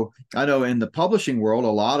 And so I know in the publishing world, a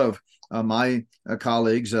lot of my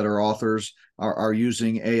colleagues that are authors are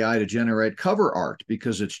using AI to generate cover art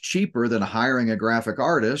because it's cheaper than hiring a graphic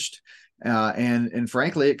artist. And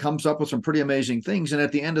frankly, it comes up with some pretty amazing things. And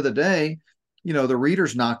at the end of the day, the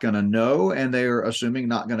reader's not going to know, and they're assuming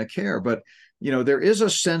not going to care. But, there is a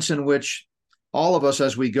sense in which all of us,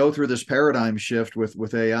 as we go through this paradigm shift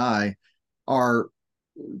with AI, are,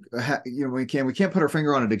 we can't put our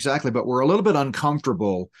finger on it exactly, but we're a little bit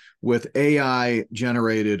uncomfortable with AI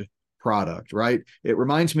generated product, right? It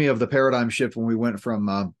reminds me of the paradigm shift when we went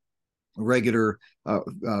from regular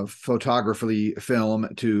photography film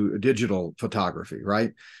to digital photography,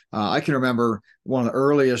 right? I can remember one of the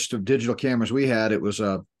earliest of digital cameras we had. It was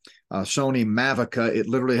a Sony Mavica. It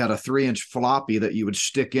literally had a 3-inch floppy that you would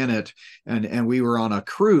stick in it. And we were on a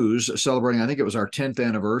cruise celebrating, I think it was our 10th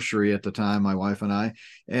anniversary at the time, my wife and I.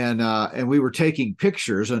 And we were taking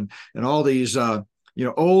pictures and all these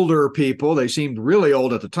older people. They seemed really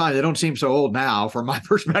old at the time. They don't seem so old now from my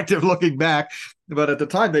perspective looking back. But at the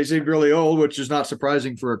time, they seemed really old, which is not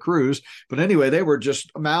surprising for a cruise. But anyway, they were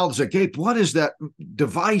just mouths agape. What is that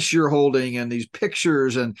device you're holding and these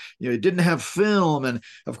pictures? And, it didn't have film. And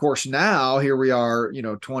of course, now here we are,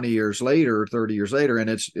 20 years later, 30 years later, and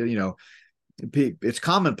it's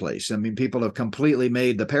commonplace. I mean, people have completely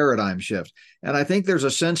made the paradigm shift. And I think there's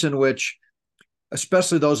a sense in which,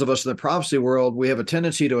 especially those of us in the prophecy world, we have a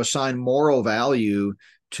tendency to assign moral value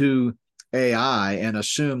to AI and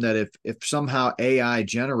assume that if somehow AI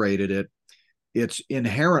generated it, it's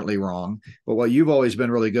inherently wrong. But what you've always been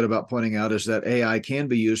really good about pointing out is that AI can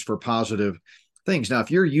be used for positive things. Now,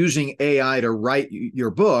 if you're using AI to write your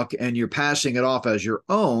book and you're passing it off as your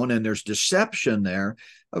own and there's deception there,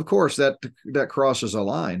 of course, that crosses a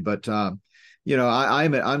line. But, I'm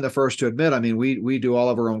the first to admit, I mean, we do all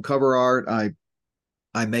of our own cover art.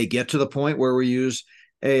 I may get to the point where we use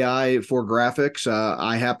AI for graphics.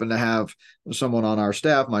 I happen to have someone on our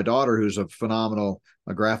staff, my daughter, who's a phenomenal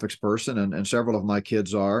graphics person, and several of my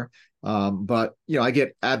kids are. But I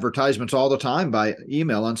get advertisements all the time by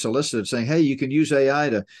email unsolicited saying, "Hey, you can use AI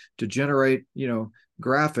to generate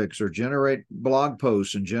graphics or generate blog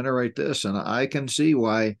posts and generate this." And I can see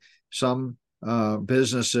why some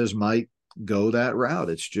businesses might go that route.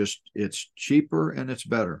 It's cheaper and it's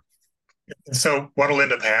better. And so what will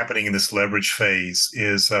end up happening in this leverage phase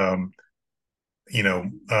is,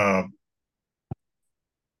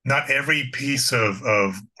 not every piece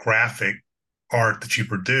of graphic art that you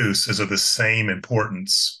produce is of the same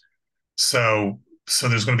importance. So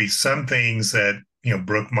there's going to be some things that,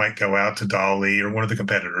 Brooke might go out to DALL-E or one of the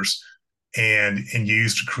competitors and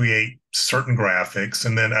use to create certain graphics.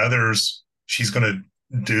 And then others, she's going to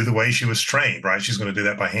do the way she was trained, right? She's going to do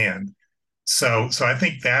that by hand. So I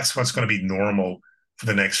think that's what's going to be normal for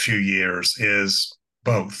the next few years is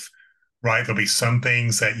both, right? There'll be some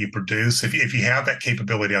things that you produce. If you have that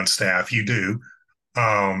capability on staff, you do.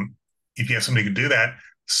 If you have somebody who can do that,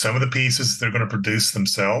 some of the pieces they're going to produce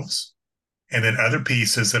themselves, and then other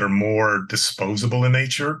pieces that are more disposable in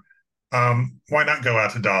nature, why not go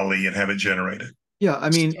out to DALL-E and have it generated? Yeah, I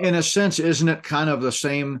mean, in a sense, isn't it kind of the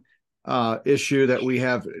same issue that we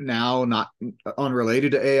have now, not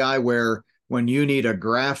unrelated to AI, where when you need a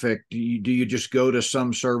graphic, do you just go to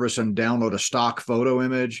some service and download a stock photo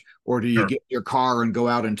image, or do you get your car and go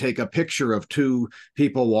out and take a picture of two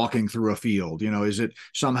people walking through a field? Is it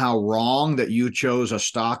somehow wrong that you chose a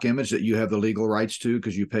stock image that you have the legal rights to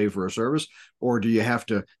because you pay for a service, or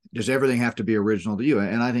does everything have to be original to you?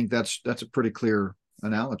 And I think that's a pretty clear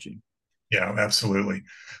analogy. Yeah, absolutely.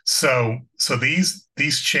 So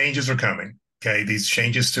these changes are coming. Okay, these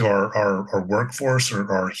changes to our workforce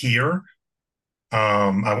are here.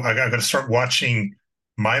 I got to start watching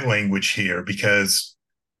my language here because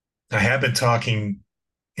I have been talking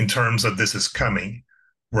in terms of this is coming.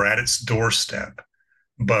 We're at its doorstep,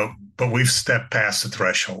 but we've stepped past the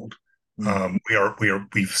threshold.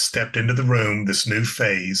 We've stepped into the room, this new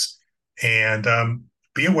phase, and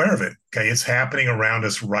be aware of it. Okay, it's happening around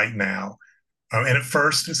us right now. And at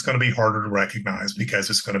first, it's going to be harder to recognize because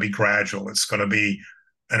it's going to be gradual. It's going to be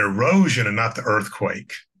an erosion and not the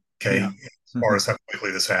earthquake. Okay, as far as how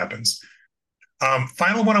quickly this happens.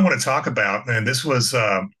 Final one I want to talk about, and this was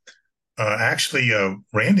actually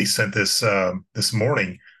Randy sent this this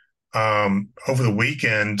morning. Over the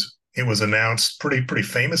weekend, it was announced pretty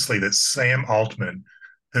famously that Sam Altman,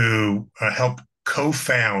 who helped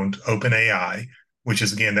co-found OpenAI, which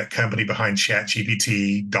is again that company behind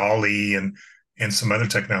ChatGPT, DALL-E, and some other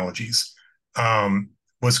technologies,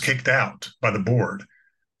 was kicked out by the board.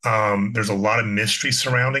 There's a lot of mystery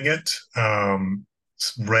surrounding it.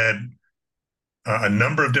 Read a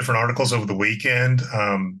number of different articles over the weekend.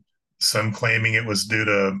 Some claiming it was due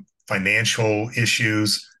to financial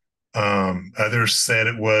issues. Others said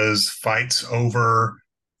it was fights over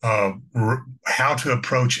how to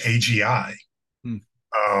approach AGI. Hmm.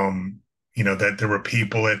 That there were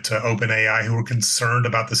people at OpenAI who were concerned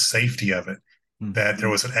about the safety of it, Hmm. that there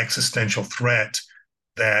was an existential threat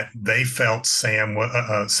that they felt Sam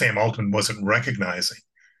Altman wasn't recognizing.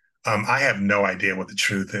 I have no idea what the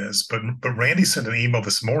truth is, but Randy sent an email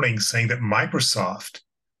this morning saying that Microsoft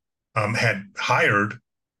had hired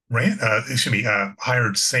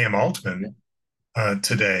hired Sam Altman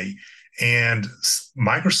today, and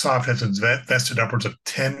Microsoft has invested upwards of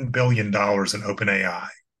 $10 billion in OpenAI.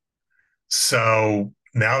 So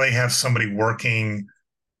now they have somebody working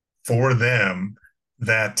for them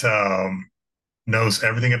that knows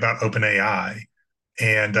everything about OpenAI.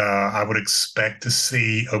 And I would expect to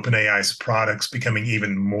see OpenAI's products becoming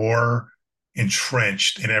even more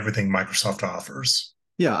entrenched in everything Microsoft offers.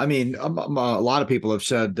 Yeah, I mean, a lot of people have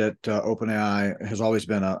said that OpenAI has always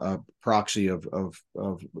been a proxy of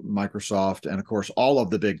Microsoft, and of course, all of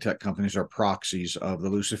the big tech companies are proxies of the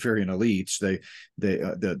Luciferian elites.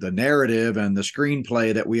 The narrative and the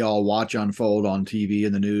screenplay that we all watch unfold on TV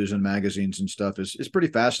and the news and magazines and stuff is pretty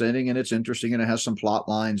fascinating, and it's interesting, and it has some plot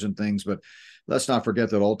lines and things. But let's not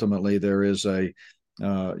forget that ultimately there is a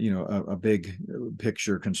big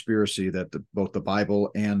picture conspiracy that both the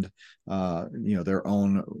Bible and their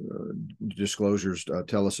own disclosures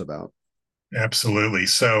tell us about. Absolutely.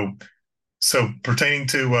 So pertaining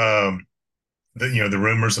to the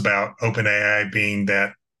rumors about OpenAI being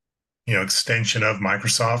that extension of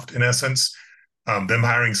Microsoft in essence, them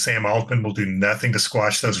hiring Sam Altman will do nothing to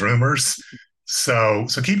squash those rumors. So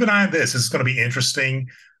keep an eye on this. This is going to be interesting.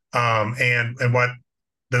 And what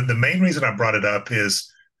the main reason I brought it up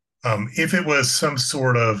is if it was some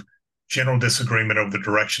sort of general disagreement over the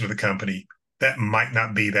direction of the company, that might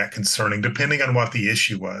not be that concerning, depending on what the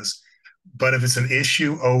issue was. But if it's an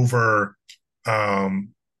issue over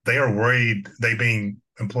they are worried, they being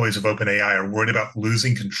employees of OpenAI are worried about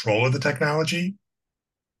losing control of the technology,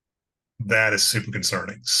 that is super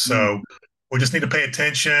concerning. So we just need to pay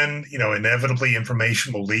attention. Inevitably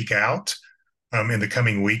information will leak out in the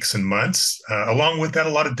coming weeks and months. Along with that,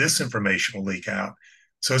 a lot of disinformation will leak out.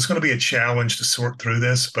 So it's going to be a challenge to sort through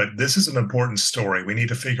this, but this is an important story. We need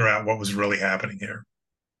to figure out what was really happening here.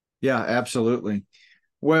 Yeah, absolutely.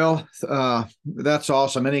 Well, that's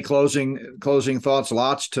awesome. Any closing thoughts?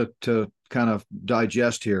 Lots to kind of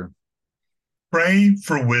digest here. Pray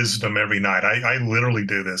for wisdom every night. I literally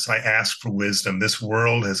do this. I ask for wisdom. This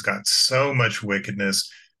world has got so much wickedness,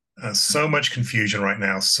 so much confusion right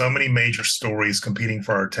now, so many major stories competing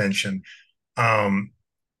for our attention.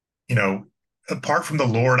 Apart from the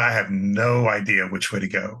Lord, I have no idea which way to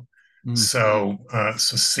go. So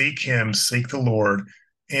seek Him, seek the Lord,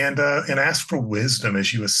 and ask for wisdom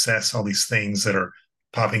as you assess all these things that are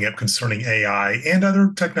popping up concerning AI and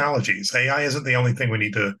other technologies. AI isn't the only thing we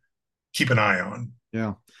need to keep an eye on.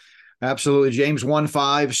 Yeah, absolutely. James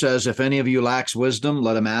 1:5 says, if any of you lacks wisdom,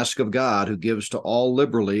 let him ask of God, who gives to all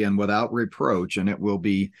liberally and without reproach, and it will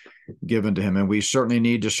be given to him. And we certainly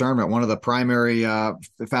need discernment. One of the primary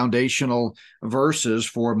foundational verses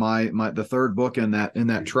for the third book in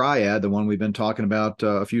that triad, the one we've been talking about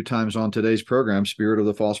a few times on today's program, Spirit of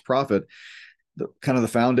the False Prophet, the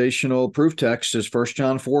foundational proof text is 1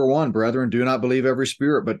 John 4:1. Brethren, do not believe every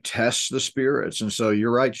spirit, but test the spirits. And so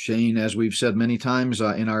you're right, Shane, as we've said many times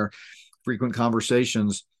in our frequent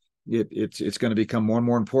conversations, it's going to become more and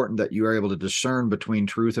more important that you are able to discern between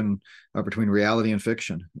truth and between reality and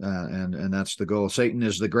fiction, and that's the goal. Satan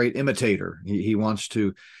is the great imitator. He wants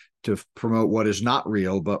to promote what is not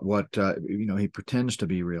real, but what he pretends to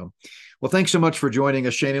be real. Well, thanks so much for joining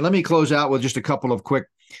us, Shane. Let me close out with just a couple of quick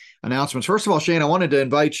announcements. First of all, Shane, I wanted to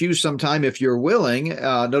invite you sometime if you're willing.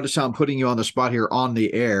 Notice how I'm putting you on the spot here on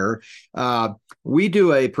the air. We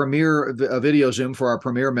do a premiere video Zoom for our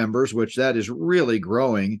premier members, which that is really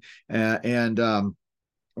growing.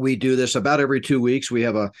 We do this about every 2 weeks. We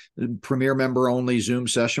have a premier member only Zoom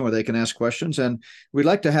session where they can ask questions. And we'd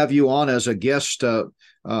like to have you on as a guest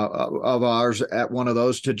of ours at one of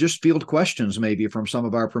those to just field questions maybe from some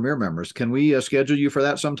of our Premier members. Can we schedule you for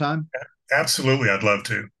that sometime? Absolutely, I'd love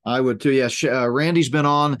to. I would too. Yes, Randy's been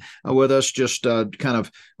on with us, just kind of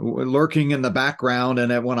lurking in the background.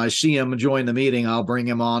 And when I see him join the meeting, I'll bring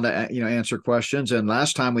him on to answer questions. And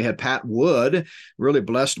last time we had Pat Wood, really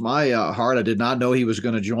blessed my heart. I did not know he was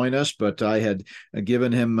going to join us, but I had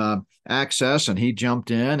given him access, and he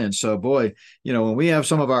jumped in. And so, boy, when we have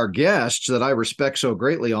some of our guests that I respect so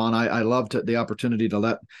greatly on, I love the opportunity to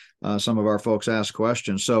let some of our folks ask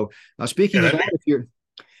questions. So, speaking of that,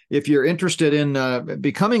 if you're interested in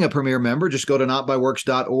becoming a Premier member, just go to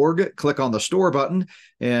notbyworks.org, click on the store button,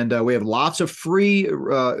 and we have lots of free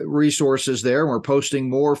resources there. We're posting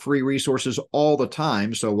more free resources all the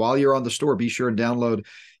time. So while you're on the store, be sure and download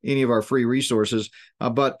any of our free resources,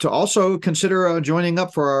 but to also consider joining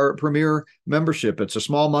up for our Premier membership. It's a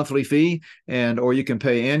small monthly fee, or you can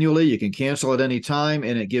pay annually. You can cancel at any time,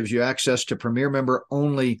 and it gives you access to Premier member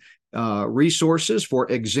only resources.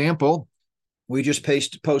 For example, we just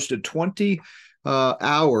posted 20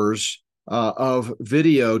 hours of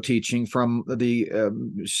video teaching from the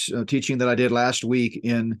teaching that I did last week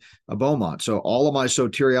in Beaumont. So all of my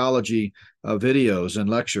soteriology videos and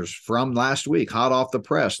lectures from last week, hot off the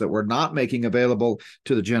press, that we're not making available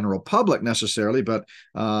to the general public necessarily, but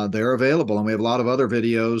they're available. And we have a lot of other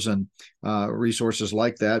videos and resources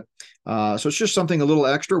like that. So it's just something a little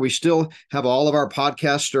extra. We still have all of our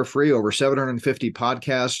podcasts are free, over 750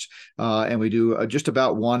 podcasts, and we do just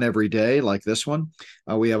about one every day, like this one.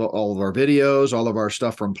 We have all of our videos, all of our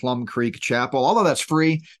stuff from Plum Creek Chapel. All of that's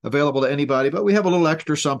free, available to anybody, but we have a little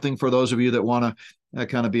extra something for those of you that want to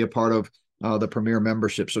kind of be a part of the Premier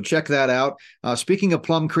membership. So check that out. Speaking of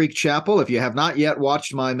Plum Creek Chapel, if you have not yet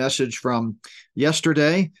watched my message from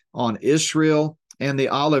yesterday on Israel and the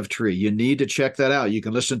olive tree, you need to check that out. You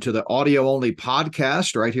can listen to the audio-only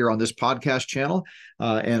podcast right here on this podcast channel,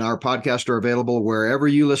 and our podcasts are available wherever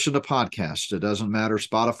you listen to podcasts. It doesn't matter,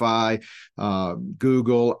 Spotify,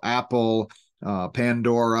 Google, Apple,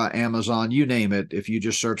 Pandora, Amazon, you name it. If you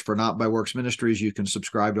just search for Not by Works Ministries, you can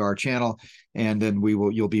subscribe to our channel, and then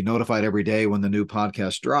you'll be notified every day when the new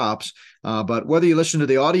podcast drops. But whether you listen to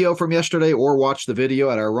the audio from yesterday or watch the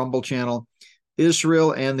video at our Rumble channel,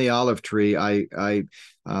 Israel and the olive tree, I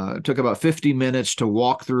took about 50 minutes to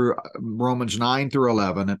walk through Romans 9 through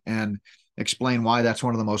 11 and explain why that's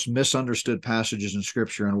one of the most misunderstood passages in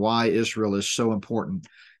Scripture, and why Israel is so important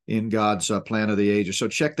in God's plan of the ages. So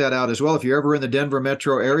check that out as well. If you're ever in the Denver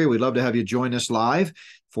metro area, we'd love to have you join us live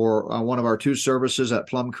for one of our two services at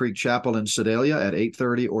Plum Creek Chapel in Sedalia at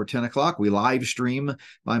 8:30 or 10 o'clock. We live stream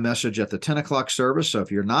my message at the 10 o'clock service. So if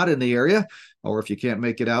you're not in the area, or if you can't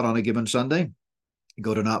make it out on a given Sunday,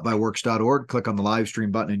 go to notbyworks.org, click on the live stream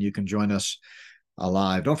button, and you can join us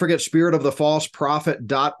live. Don't forget,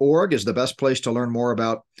 spiritofthefalseprophet.org is the best place to learn more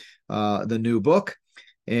about the new book.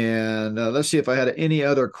 And let's see if I had any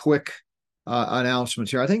other quick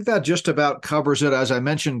announcements here. I think that just about covers it. As I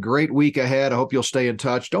mentioned, great week ahead. I hope you'll stay in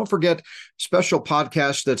touch. Don't forget, special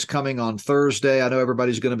podcast that's coming on Thursday. I know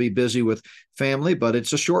everybody's going to be busy with family, but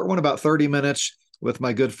it's a short one, about 30 minutes, with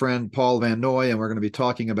my good friend Paul Van Noy, and we're going to be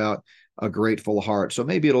talking about a grateful heart. So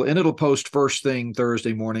maybe it'll post first thing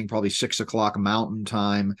Thursday morning, probably 6 o'clock Mountain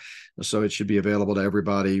Time. So it should be available to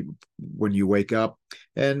everybody when you wake up,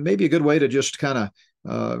 and maybe a good way to just kind of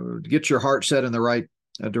get your heart set in the right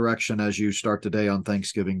direction as you start the day on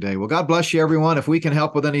Thanksgiving Day. Well, God bless you, everyone. If we can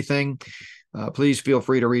help with anything, please feel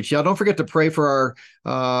free to reach out. Don't forget to pray for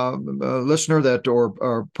our listener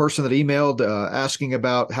or person that emailed asking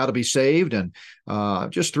about how to be saved. And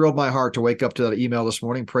just thrilled my heart to wake up to that email this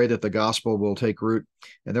morning. Pray that the gospel will take root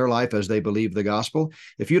in their life as they believe the gospel.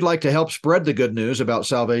 If you'd like to help spread the good news about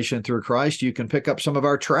salvation through Christ, you can pick up some of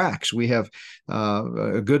our tracts. We have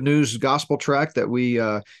a good news gospel tract that we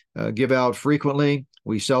give out frequently.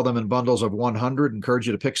 We sell them in bundles of 100. Encourage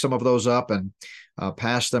you to pick some of those up and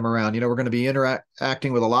pass them around. We're going to be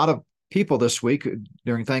interacting with a lot of people this week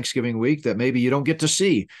during Thanksgiving week that maybe you don't get to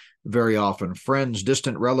see very often, friends,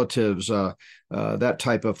 distant relatives, that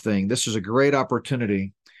type of thing. This is a great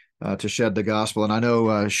opportunity to shed the gospel. And I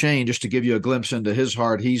know Shane, just to give you a glimpse into his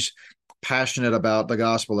heart, he's passionate about the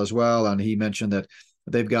gospel as well. And he mentioned that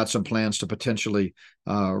they've got some plans to potentially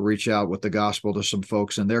reach out with the gospel to some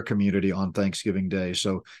folks in their community on Thanksgiving Day.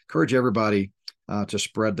 So encourage everybody to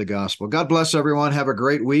spread the gospel. God bless everyone. Have a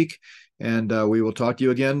great week, and we will talk to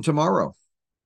you again tomorrow.